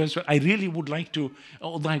you as well. I really would like to,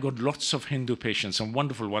 although I got lots of Hindu patients, some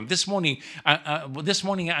wonderful ones. This morning I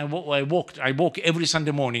walk every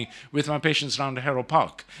Sunday morning with my patients around Harrow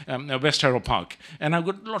Park, West Harrow Park, and I've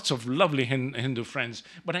got lots of lovely Hindu friends,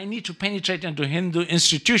 but I need to penetrate into Hindu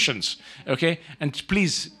institutions, okay? And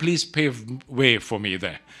please pave way for me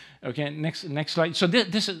there. Okay, next slide. So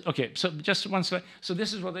this is, okay, so just one slide. So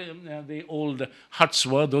this is what the old huts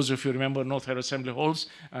were. Those of you remember North Harrow Assembly Halls,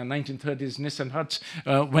 1930s Nissan huts.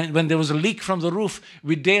 When there was a leak from the roof,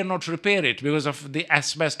 we dare not repair it because of the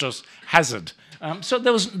asbestos hazard. So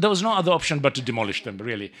there was no other option but to demolish them,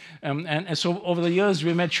 really. And so over the years,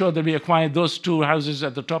 we made sure that we acquired those two houses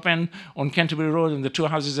at the top end on Canterbury Road and the two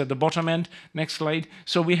houses at the bottom end. Next slide.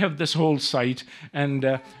 So we have this whole site.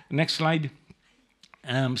 And next slide.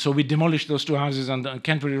 So we demolished those two houses on the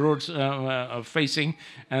Canterbury Roads facing,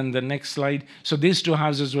 and the next slide. So these two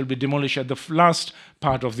houses will be demolished at the last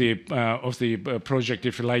part of the project,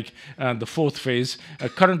 if you like, the fourth phase.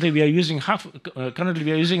 Currently, we are using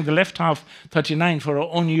the left half 39 for our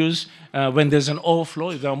own use. When there's an overflow,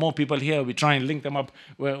 if there are more people here, we try and link them up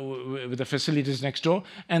with the facilities next door.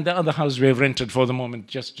 And the other house we have rented for the moment,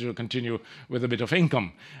 just to continue with a bit of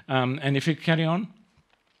income. And if you carry on.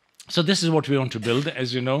 So this is what we want to build,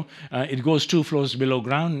 as you know. It goes 2 floors below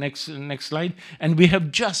ground. Next slide. And we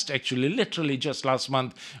have just actually, literally just last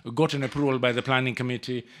month, got an approval by the planning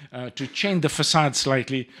committee to change the facade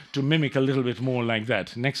slightly to mimic a little bit more like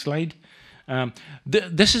that. Next slide.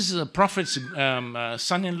 This is the Prophet's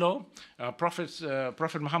son-in-law,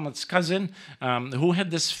 Prophet Muhammad's cousin, who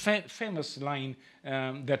had this famous line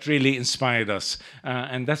that really inspired us.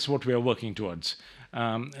 And that's what we are working towards.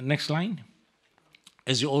 Next line.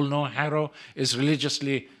 As you all know, Harrow is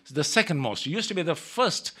religiously the second most. It used to be the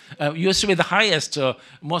first, used to be the highest,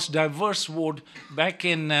 most diverse ward back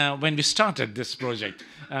in when we started this project.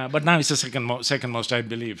 But now it's the second most, I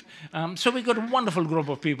believe. So we've got a wonderful group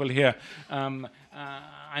of people here. I'm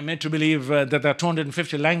made to believe that there are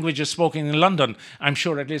 250 languages spoken in London. I'm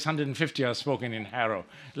sure at least 150 are spoken in Harrow.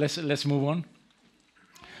 Let's move on.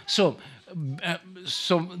 So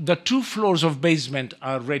the 2 floors of basement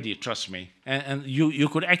are ready, trust me. And you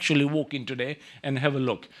could actually walk in today and have a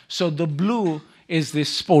look. So the blue is the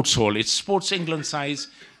sports hall. It's Sports England size,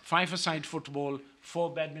 5-a-side football, 4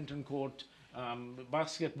 badminton court,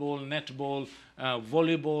 basketball, netball,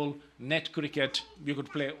 volleyball, net cricket. You could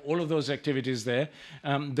play all of those activities there.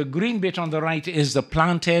 The green bit on the right is the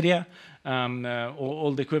plant area.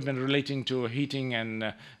 All the equipment relating to heating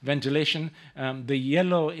and ventilation. The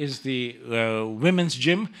yellow is the women's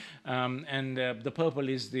gym, and the purple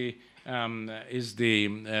is the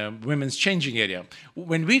women's changing area.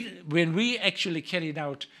 When we actually carried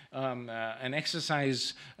out an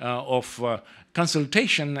exercise of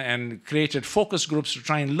consultation and created focus groups to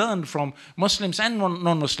try and learn from Muslims and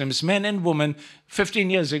non-Muslims, men and women, 15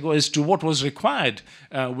 years ago as to what was required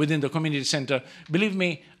within the community center. Believe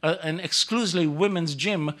me, an exclusively women's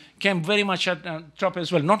gym came very much at top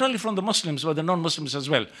as well, not only from the Muslims, but the non-Muslims as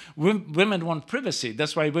well. Women want privacy.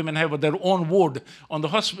 That's why women have their own ward on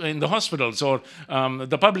in the hospitals, or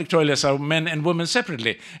the public toilets are men and women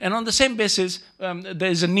separately. And on the same basis, there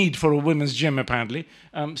is a need for a women's gym, apparently.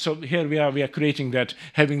 So here we are creating that,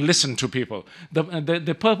 having listened to people.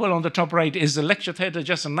 The purple on the top right is the lecture theatre,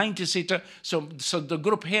 just a 90-seater. So the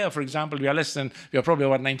group here, for example, we are probably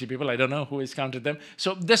about 90 people. I don't know who has counted them.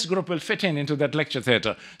 So this group will fit into that lecture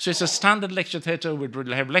theatre. So it's a standard lecture theatre.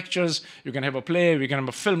 We'll have lectures. You can have a play. We can have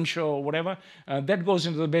a film show or whatever. That goes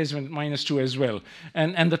into the basement -2 as well.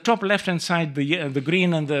 And the top left-hand side, the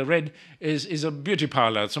green and the red, is a beauty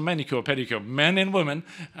parlor. So manicure, pedicure, men and women,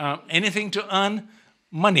 anything to earn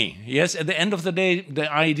money. Yes, at the end of the day,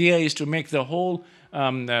 the idea is to make the whole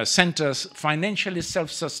centers financially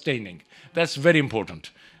self-sustaining. That's very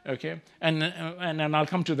important. Okay, and I'll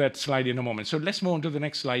come to that slide in a moment. So let's move on to the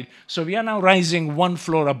next slide. So we are now rising 1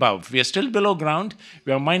 floor above. We are still below ground.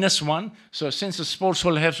 We are -1. So since the sports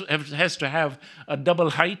hall has to have a double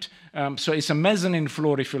height, so it's a mezzanine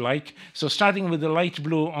floor, if you like. So starting with the light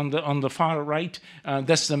blue on the far right,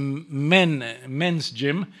 that's the men's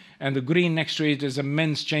gym. And the green next to it is a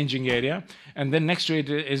men's changing area. And then next to it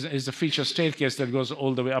is a feature staircase that goes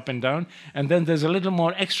all the way up and down. And then there's a little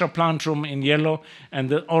more extra plant room in yellow. And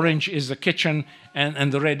the orange is the kitchen.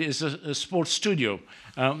 And the red is a sports studio.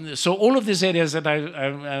 So all of these areas that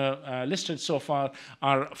I've listed so far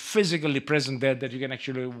are physically present there, that you can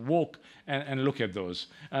actually walk and look at those.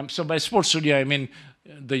 So by sports studio, I mean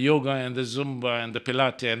the yoga and the Zumba and the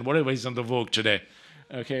Pilates and whatever is on the vogue today,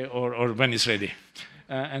 okay, or when it's ready.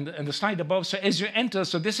 And the slide above, so as you enter,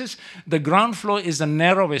 so this is, the ground floor is the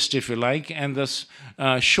narrowest, if you like, and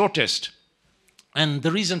the shortest. And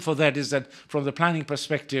the reason for that is that from the planning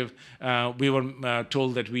perspective, we were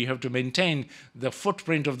told that we have to maintain the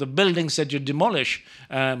footprint of the buildings that you demolish,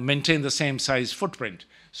 maintain the same size footprint.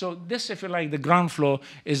 So this, if you like, the ground floor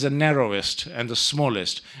is the narrowest and the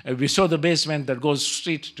smallest. We saw the basement that goes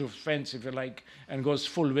straight to fence, if you like, and goes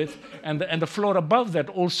full width. And the floor above that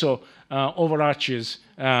also overarches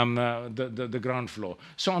the ground floor.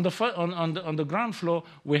 So on the ground floor,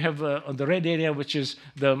 we have the red area, which is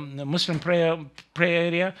the Muslim prayer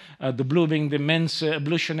area, the blue being the men's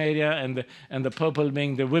ablution area, and the purple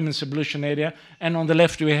being the women's ablution area. And on the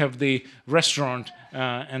left, we have the restaurant,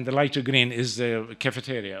 and the lighter green is the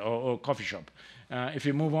cafeteria or coffee shop. If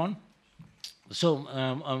you move on. So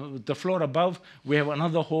the floor above, we have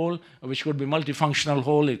another hall, which could be multifunctional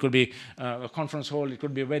hall. It could be a conference hall. It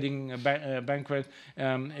could be a wedding banquet.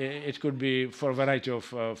 It could be for a variety of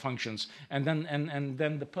functions. And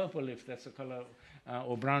then the purple, if that's the color,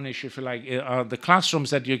 or brownish, if you like, are the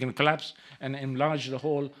classrooms that you can collapse and enlarge the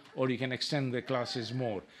hall, or you can extend the classes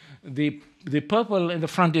more. The purple in the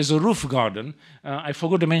front is a roof garden. I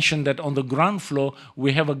forgot to mention that on the ground floor,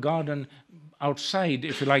 we have a garden outside,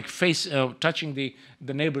 if you like, touching the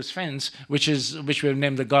neighbor's fence, which we've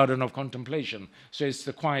named the Garden of Contemplation. So it's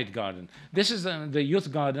the quiet garden. This is the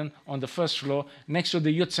youth garden on the first floor, next to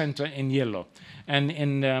the youth center in yellow. And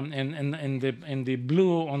in the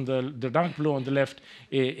blue, on the dark blue on the left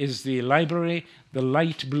is the library. The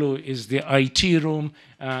light blue is the IT room,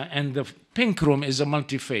 and the pink room is a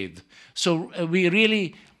multi-faith. So we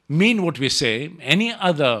really mean what we say. Any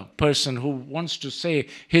other person who wants to say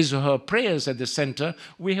his or her prayers at the center,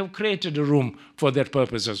 we have created a room for that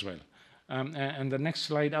purpose as well. And the next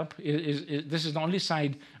slide up, this is the only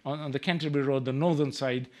side on the Canterbury Road, the northern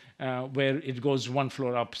side, where it goes one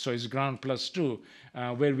floor up, so it's ground plus 2,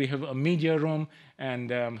 where we have a media room,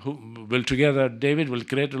 and who will together, David, will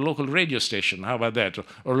create a local radio station, how about that,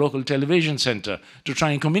 or a local television center to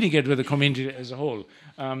try and communicate with the community as a whole.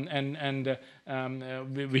 We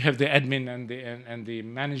have the admin and the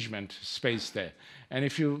management space there. And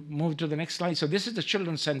if you move to the next slide, so this is the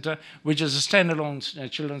children's center, which is a standalone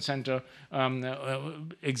children's center,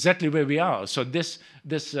 exactly where we are. So this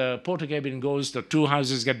porta cabin goes, the 2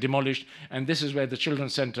 houses get demolished, and this is where the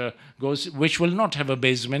children's center goes, which will not have a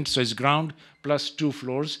basement, so it's ground plus 2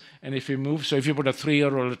 floors. And if you move, so if you put a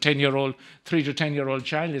 3-year-old, a 10-year-old, 3 to 10-year-old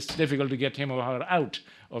child, it's difficult to get him or her out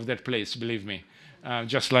of that place, believe me.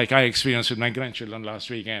 Just like I experienced with my grandchildren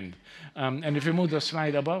last weekend. And if you move the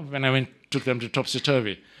slide above, when I took them to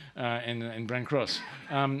Topsy-Turvy in Brent Cross.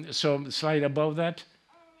 So slide above that.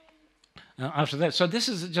 After that, so this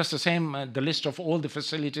is just the same, the list of all the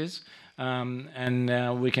facilities.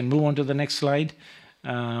 And we can move on to the next slide. We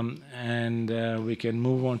can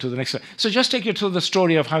move on to the next slide. So just take you through the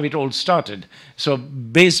story of how it all started. So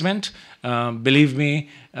basement, believe me,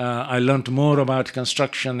 I learned more about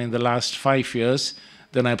construction in the last 5 years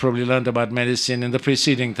than I probably learned about medicine in the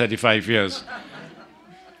preceding 35 years.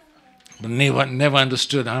 But never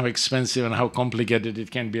understood how expensive and how complicated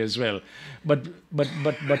it can be as well. But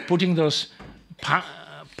putting those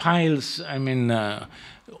piles, I mean,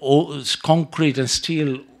 concrete and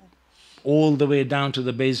steel all the way down to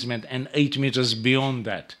the basement and 8 meters beyond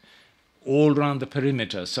that, all around the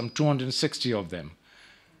perimeter, some 260 of them,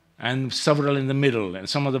 and several in the middle, and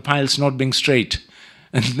some of the piles not being straight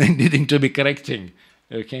and needing to be correcting.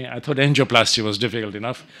 Okay, I thought angioplasty was difficult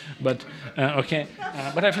enough, but okay.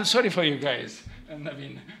 But I feel sorry for you guys. And I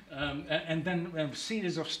mean, and then a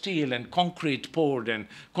series of steel and concrete poured, and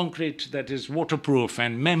concrete that is waterproof,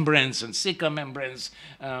 and membranes and SICM membranes,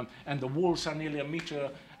 and the walls are nearly 1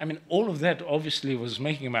 meter. I mean, all of that obviously was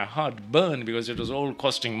making my heart burn because it was all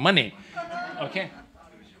costing money. Okay,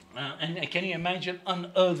 and can you imagine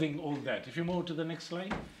unearthing all that? If you move to the next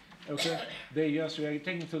slide. Okay, there you are. So we are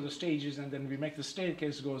taking through the stages, and then we make the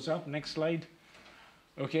staircase goes up. Next slide.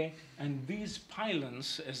 Okay, and these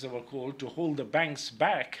pylons, as they were called, to hold the banks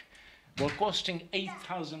back, were costing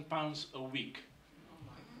 £8,000 a week.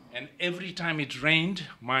 And every time it rained,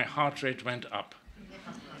 my heart rate went up.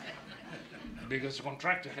 Because the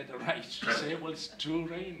contractor had the right to say, well, it's too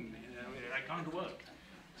rain, I can't work.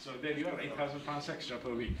 So there you are, £8,000 extra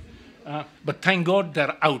per week. But thank God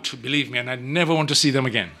they're out, believe me, and I never want to see them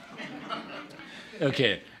again.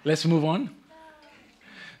 Okay, let's move on.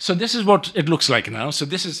 So this is what it looks like now. So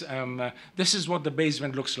this is what the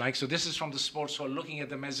basement looks like. So this is from the sports hall, looking at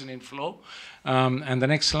the mezzanine floor. And the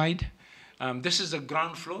next slide. This is the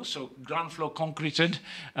ground floor. So ground floor concreted.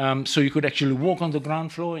 So you could actually walk on the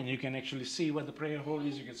ground floor, and you can actually see where the prayer hall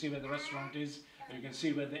is. You can see where the restaurant is. You can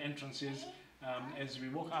see where the entrance is. As we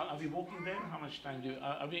walk, are we walking there? How much time do?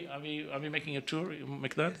 Are we making a tour?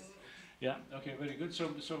 Make that. Yeah. Okay. Very good.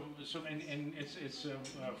 So and it's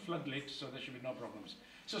floodlit, so there should be no problems.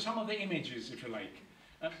 So some of the images, if you like.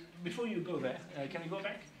 Before you go there, can you go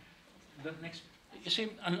back? The next. You see,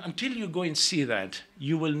 until you go and see that,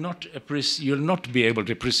 you will not you'll not be able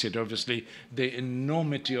to appreciate, obviously, the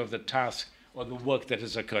enormity of the task or the work that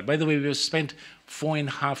has occurred. By the way, we've spent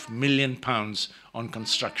 £4.5 million on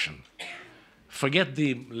construction. Forget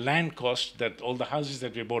the land cost, that all the houses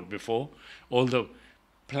that we bought before, all the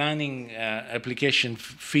planning application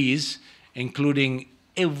fees, including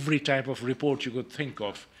every type of report you could think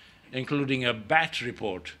of, including a bat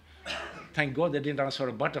report. Thank God they didn't ask for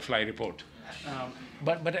a butterfly report.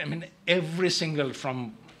 But I mean, every single,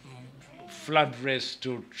 from flood risk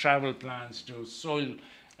to travel plans to soil,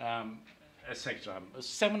 etc.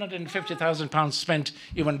 £750,000 spent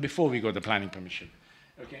even before we got the planning permission.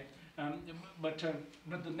 Okay. But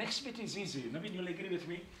the next bit is easy. Naveen, you'll agree with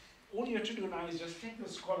me. All you have to do now is just take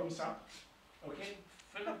those columns up, okay,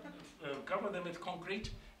 fill up, cover them with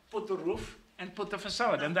concrete, put the roof, and put the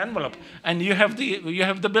facade and the envelope, and you have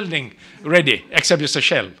the building ready, except it's a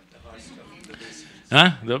shell.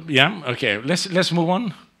 Huh? Yeah, okay. Let's move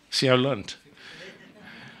on. See, I learned.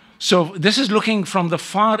 So this is looking from the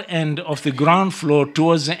far end of the ground floor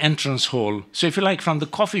towards the entrance hall. So if you like, from the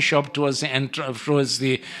coffee shop towards the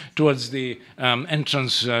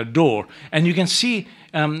entrance door, and you can see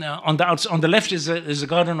on the left is a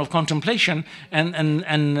garden of contemplation,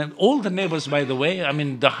 and all the neighbors, by the way, I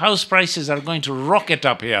mean the house prices are going to rocket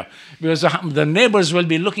up here because the neighbors will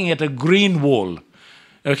be looking at a green wall.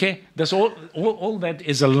 Okay, that's all that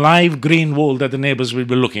is a live green wall that the neighbors will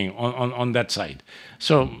be looking on that side.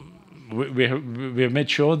 So we have made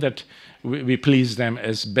sure that we please them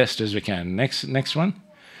as best as we can. Next one.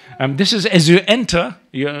 This is as you enter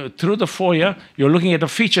through the foyer, you're looking at a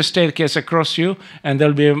feature staircase across you, and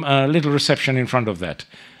there'll be a little reception in front of that.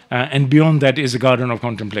 And beyond that is a garden of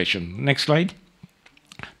contemplation. Next slide.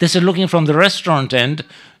 This is looking from the restaurant end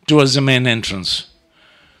towards the main entrance.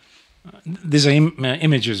 These are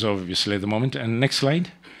images, obviously, at the moment. And next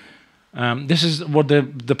slide. This is what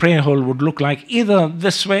the prayer hall would look like, either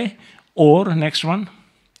this way or, next one.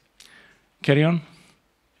 Carry on.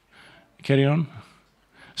 Carry on.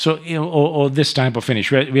 So, or this type of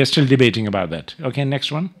finish. We are still debating about that. Okay,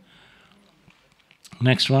 next one.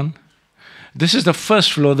 Next one. This is the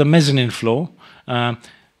first floor, the mezzanine floor.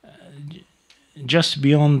 Just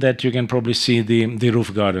beyond that, you can probably see the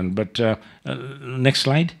roof garden. But next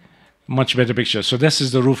slide. Much better picture. So this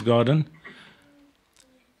is the roof garden.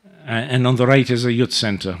 And on the right is a youth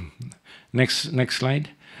center. Next slide.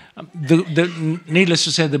 Needless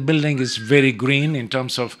to say, the building is very green in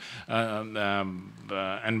terms of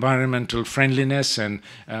environmental friendliness, and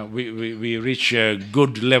we reach a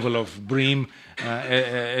good level of BREEAM,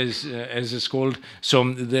 as it's called.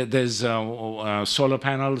 So there's solar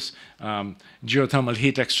panels, geothermal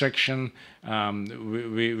heat extraction.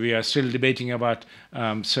 We are still debating about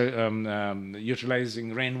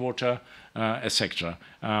utilizing rainwater, etc.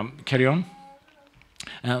 Carry on.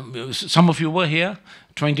 Some of you were here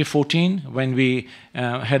 2014 when we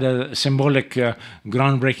had a symbolic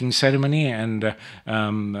groundbreaking ceremony, and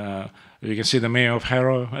you can see the mayor of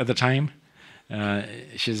Harrow at the time.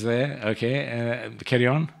 She's there. Okay, carry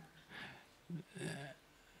on.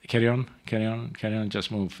 Carry on. Just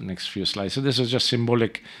move next few slides. So this was just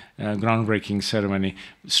symbolic groundbreaking ceremony.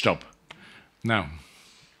 Stop. Now,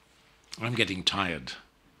 I'm getting tired.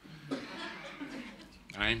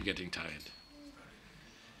 I'm getting tired.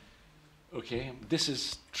 Okay, this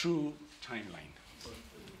is true timeline.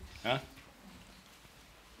 Huh?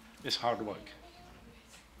 It's hard work.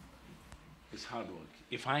 It's hard work.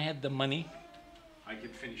 If I had the money, I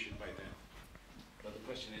could finish it by then. But the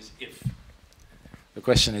question is if. The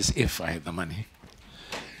question is if I had the money.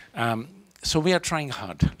 So we are trying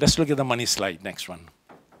hard. Let's look at the money slide, next one.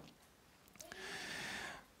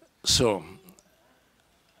 So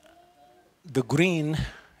the green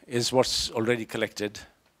is what's already collected.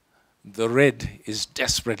 The red is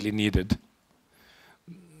desperately needed.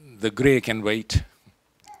 The gray can wait.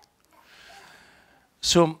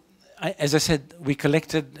 So, as I said,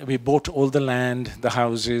 we bought all the land, the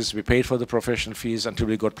houses, we paid for the professional fees until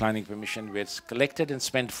we got planning permission. We had collected and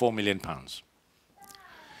spent £4 million.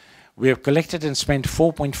 We have collected and spent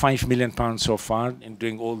 £4.5 million so far in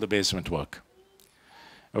doing all the basement work.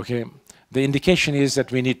 Okay, the indication is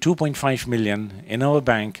that we need £2.5 million in our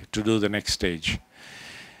bank to do the next stage.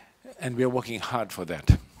 And we are working hard for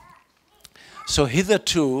that. So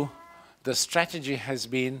hitherto, the strategy has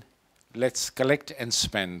been, let's collect and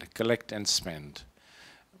spend, collect and spend.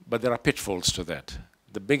 But there are pitfalls to that.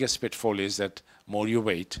 The biggest pitfall is that more you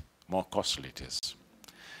wait, more costly it is.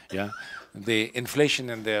 Yeah, the inflation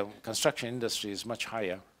in the construction industry is much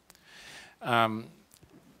higher.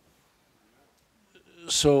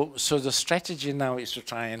 So the strategy now is to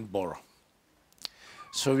try and borrow.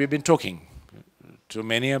 So we've been talking to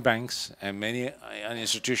many banks and many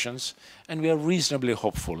institutions, and we are reasonably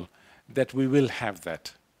hopeful that we will have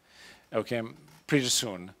that, okay, pretty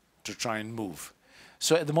soon to try and move.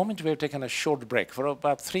 So at the moment we have taken a short break for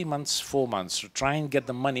about 3 months, 4 months to try and get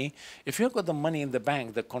the money. If you've got the money in the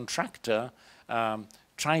bank, the contractor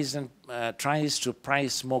tries to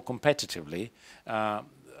price more competitively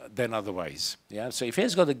than otherwise. Yeah. So if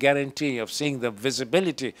he's got the guarantee of seeing the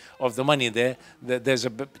visibility of the money there, there's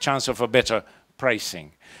a chance of a better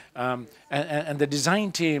pricing. And the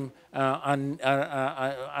design team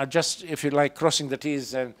are just, if you like, crossing the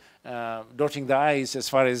T's and dotting the I's as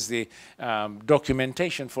far as the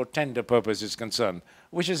documentation for tender purpose is concerned,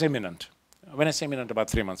 which is imminent. When I say imminent, about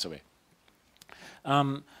 3 months away.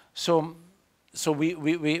 So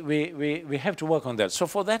we have to work on that. So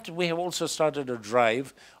for that, we have also started a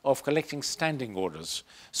drive of collecting standing orders.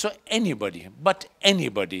 So anybody, but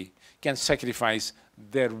anybody, can sacrifice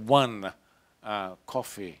their one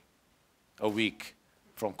coffee a week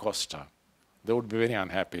from Costa. They would be very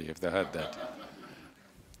unhappy if they heard that.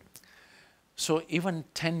 So even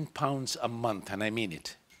 £10 a month, and I mean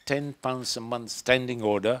it, £10 a month standing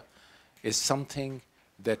order is something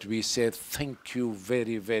that we say thank you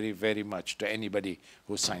very, very, very much to anybody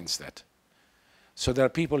who signs that. So there are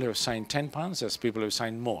people who have signed £10, there's people who have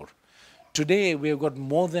signed more. Today we have got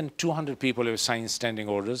more than 200 people who have signed standing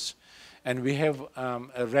orders, and we have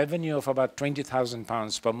a revenue of about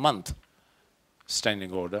 £20,000 per month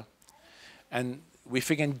standing order. And if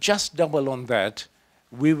we can just double on that,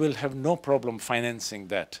 we will have no problem financing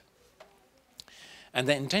that. And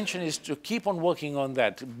the intention is to keep on working on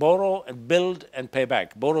that. Borrow and build and pay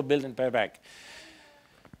back. Borrow, build and pay back.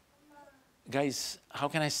 Guys, how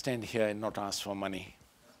can I stand here and not ask for money?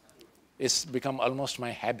 It's become almost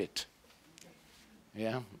my habit.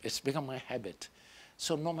 Yeah, it's become my habit.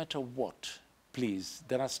 So no matter what, please,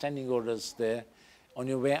 there are standing orders there. On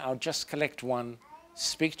your way out, just collect one.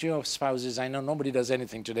 Speak to your spouses. I know nobody does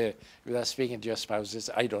anything today without speaking to your spouses.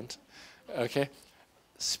 I don't. Okay?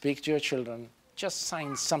 Speak to your children. Just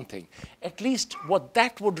sign something. At least what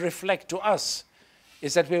that would reflect to us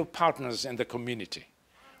is that we have partners in the community.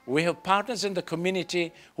 We have partners in the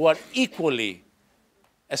community who are equally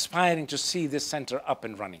aspiring to see this center up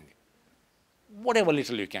and running. Whatever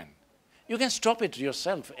little you can. You can stop it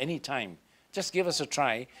yourself anytime. Just give us a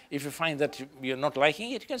try. If you find that you're not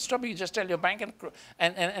liking it, you can stop it. You just tell your bank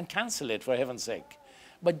and cancel it, for heaven's sake.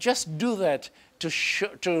 But just do that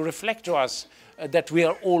to reflect to us that we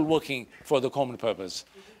are all working for the common purpose.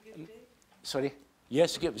 Sorry?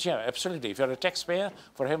 Yes, yeah, absolutely. If you're a taxpayer,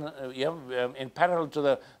 for heaven, in parallel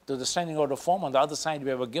to the standing order form, on the other side we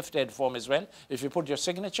have a gift aid form as well. If you put your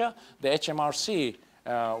signature, the HMRC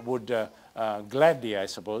would gladly, I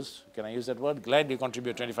suppose, can I use that word? Gladly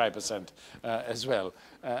contribute 25% as well.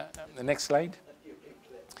 The next slide.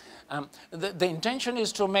 The intention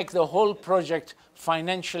is to make the whole project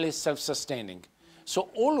financially self-sustaining. So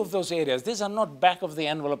all of those areas, these are not back of the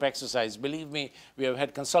envelope exercise. Believe me, we have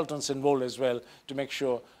had consultants involved as well to make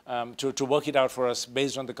sure, to work it out for us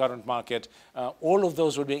based on the current market. All of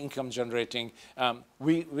those would be income generating.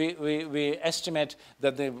 We estimate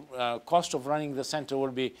that the cost of running the center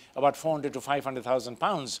will be about 400 to 500,000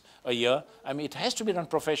 pounds a year. I mean, it has to be run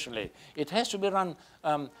professionally. It has to be run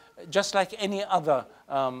just like any other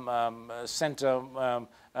center,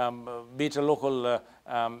 be it a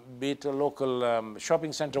local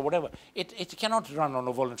shopping center, whatever. It cannot run on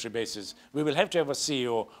a voluntary basis. We will have to have a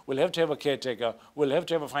CEO, we'll have to have a caretaker, we'll have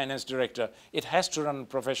to have a finance director. It has to run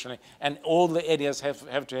professionally, and all the areas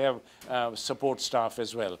have to have support staff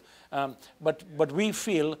as well. But we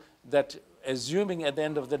feel that assuming at the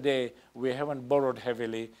end of the day we haven't borrowed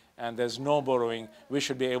heavily and there's no borrowing, we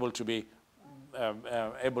should be able to be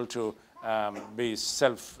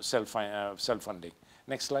self-funding.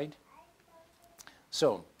 Next slide.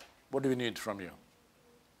 So, what do we need from you?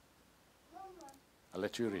 I'll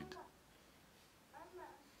let you read.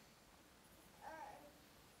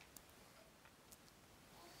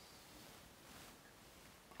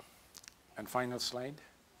 And final slide.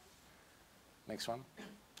 Next one.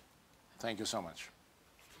 Thank you so much.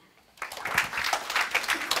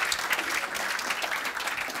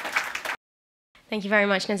 Thank you very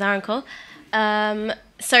much, Nizar Uncle.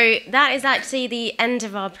 So that is actually the end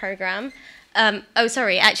of our program. Oh,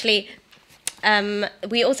 sorry, actually,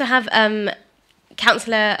 we also have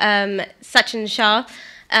Councillor Sachin Shah,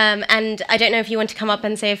 and I don't know if you want to come up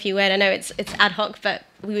and say a few words. I know it's ad hoc, but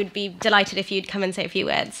we would be delighted if you'd come and say a few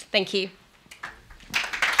words. Thank you.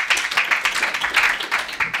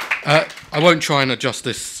 I won't try and adjust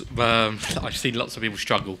this. I've seen lots of people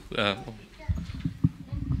struggle.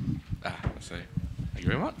 So, thank you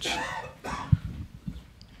very much.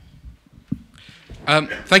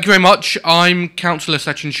 Thank you very much. I'm Councillor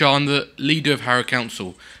Sachin Shah. I'm the leader of Harrow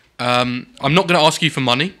Council. I'm not going to ask you for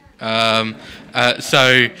money. And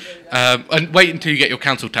wait until you get your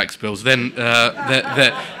council tax bills. Then I'm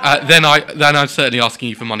certainly asking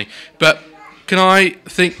you for money. But I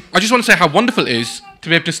just want to say how wonderful it is to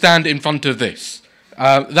be able to stand in front of this.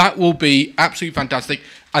 That will be absolutely fantastic,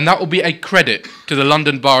 and that will be a credit to the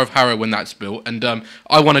London Borough of Harrow when that's built. And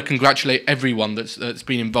I want to congratulate everyone that's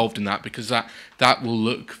been involved in that, because that will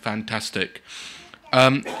look fantastic.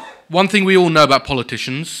 One thing we all know about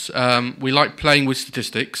politicians, we like playing with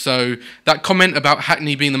statistics. So that comment about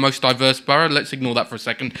Hackney being the most diverse borough, let's ignore that for a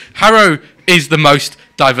second. Harrow is the most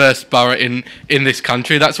diverse borough in this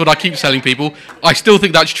country. That's what I keep telling people. I still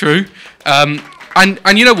think that's true. And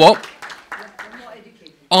you know what?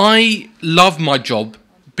 I love my job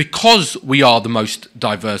because we are the most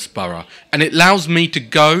diverse borough, and it allows me to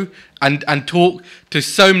go and talk to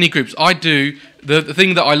so many groups. The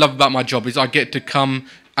thing that I love about my job is I get to come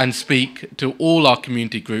and speak to all our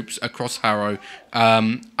community groups across Harrow,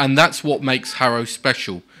 and that's what makes Harrow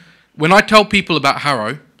special. When I tell people about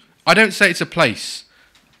Harrow, I don't say it's a place,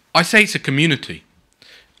 I say it's a community,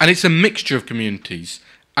 and it's a mixture of communities,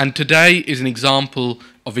 and today is an example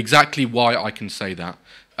of exactly why I can say that.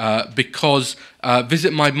 Because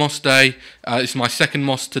Visit My Mosque Day, it's my second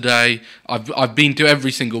mosque today. I've been to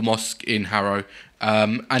every single mosque in Harrow,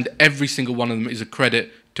 and every single one of them is a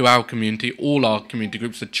credit to our community, all our community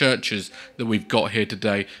groups, the churches that we've got here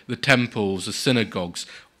today, the temples, the synagogues,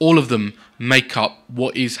 all of them make up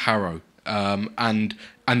what is Harrow, and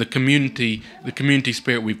the community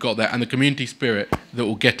spirit we've got there, and the community spirit that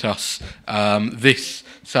will get us this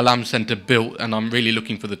Salam Centre built, and I'm really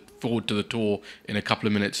looking forward to the tour in a couple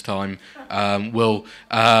of minutes' time, will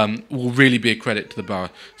really be a credit to the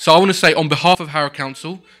borough. So I want to say, on behalf of Harrow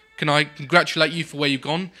Council, can I congratulate you for where you've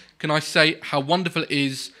gone? Can I say how wonderful it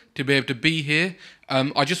is to be able to be here?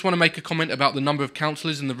 I just want to make a comment about the number of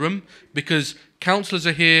councillors in the room, because councillors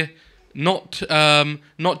are here not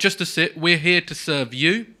just to sit, we're here to serve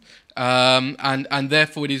you. And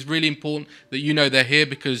therefore it is really important that you know they're here,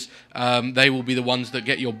 because they will be the ones that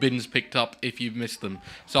get your bins picked up if you've missed them.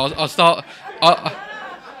 So I'll start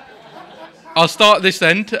at this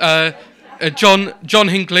end. John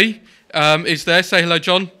Hinckley is there. Say hello,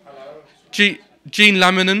 John. Hello. Jean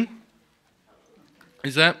Laminen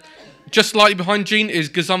is there. Just slightly behind Jean is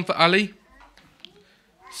Gazumfa Ali.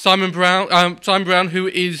 Simon Brown, who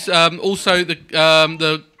is also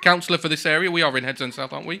the councillor for this area. We are in Headsend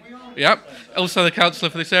South, aren't we? Yeah. Also the councillor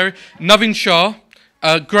for this area. Navin Shah,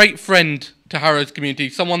 a great friend to Harrow's community,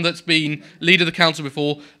 someone that's been leader of the council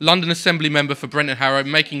before, London Assembly member for Brent and Harrow,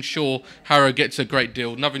 making sure Harrow gets a great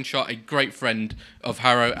deal. Navin Shah, a great friend of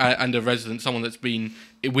Harrow and a resident, someone that's been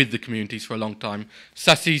with the communities for a long time.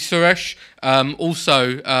 Sasi Suresh,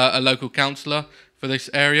 also a local councillor for this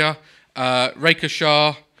area. Rekha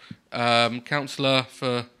Shah, councillor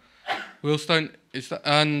for Wheelstone,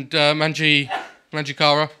 and Manji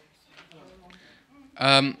Kara.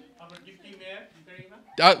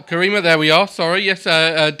 Karima, there we are, sorry, yes,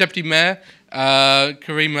 Deputy Mayor,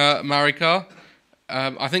 Karima Marika.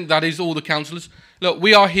 I think that is all the councillors. Look,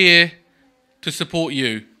 we are here to support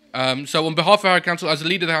you. So on behalf of our council, as a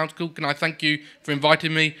leader of the council, can I thank you for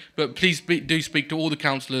inviting me, but please do speak to all the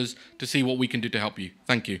councillors to see what we can do to help you.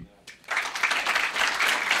 Thank you.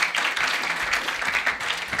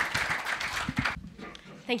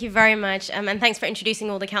 Thank you very much, and thanks for introducing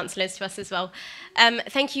all the councillors to us as well.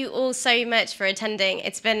 Thank you all so much for attending.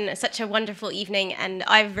 It's been such a wonderful evening, and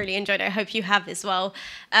I've really enjoyed it. I hope you have as well.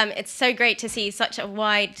 It's so great to see such a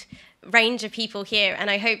wide range of people here, and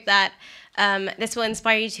I hope that this will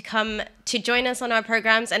inspire you to come to join us on our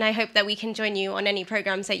programs, and I hope that we can join you on any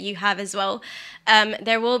programs that you have as well.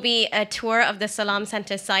 There will be a tour of the Salam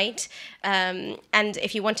Centre site, and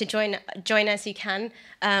if you want to join us, you can,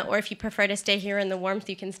 or if you prefer to stay here in the warmth,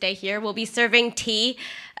 you can stay here. We'll be serving tea,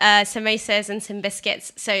 samosas, and some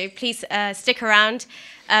biscuits, so please stick around,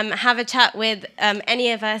 have a chat with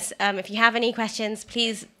any of us. If you have any questions,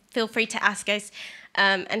 please feel free to ask us.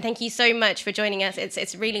 And thank you so much for joining us.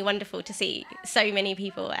 It's really wonderful to see so many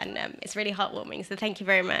people, and it's really heartwarming. So thank you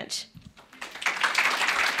very much.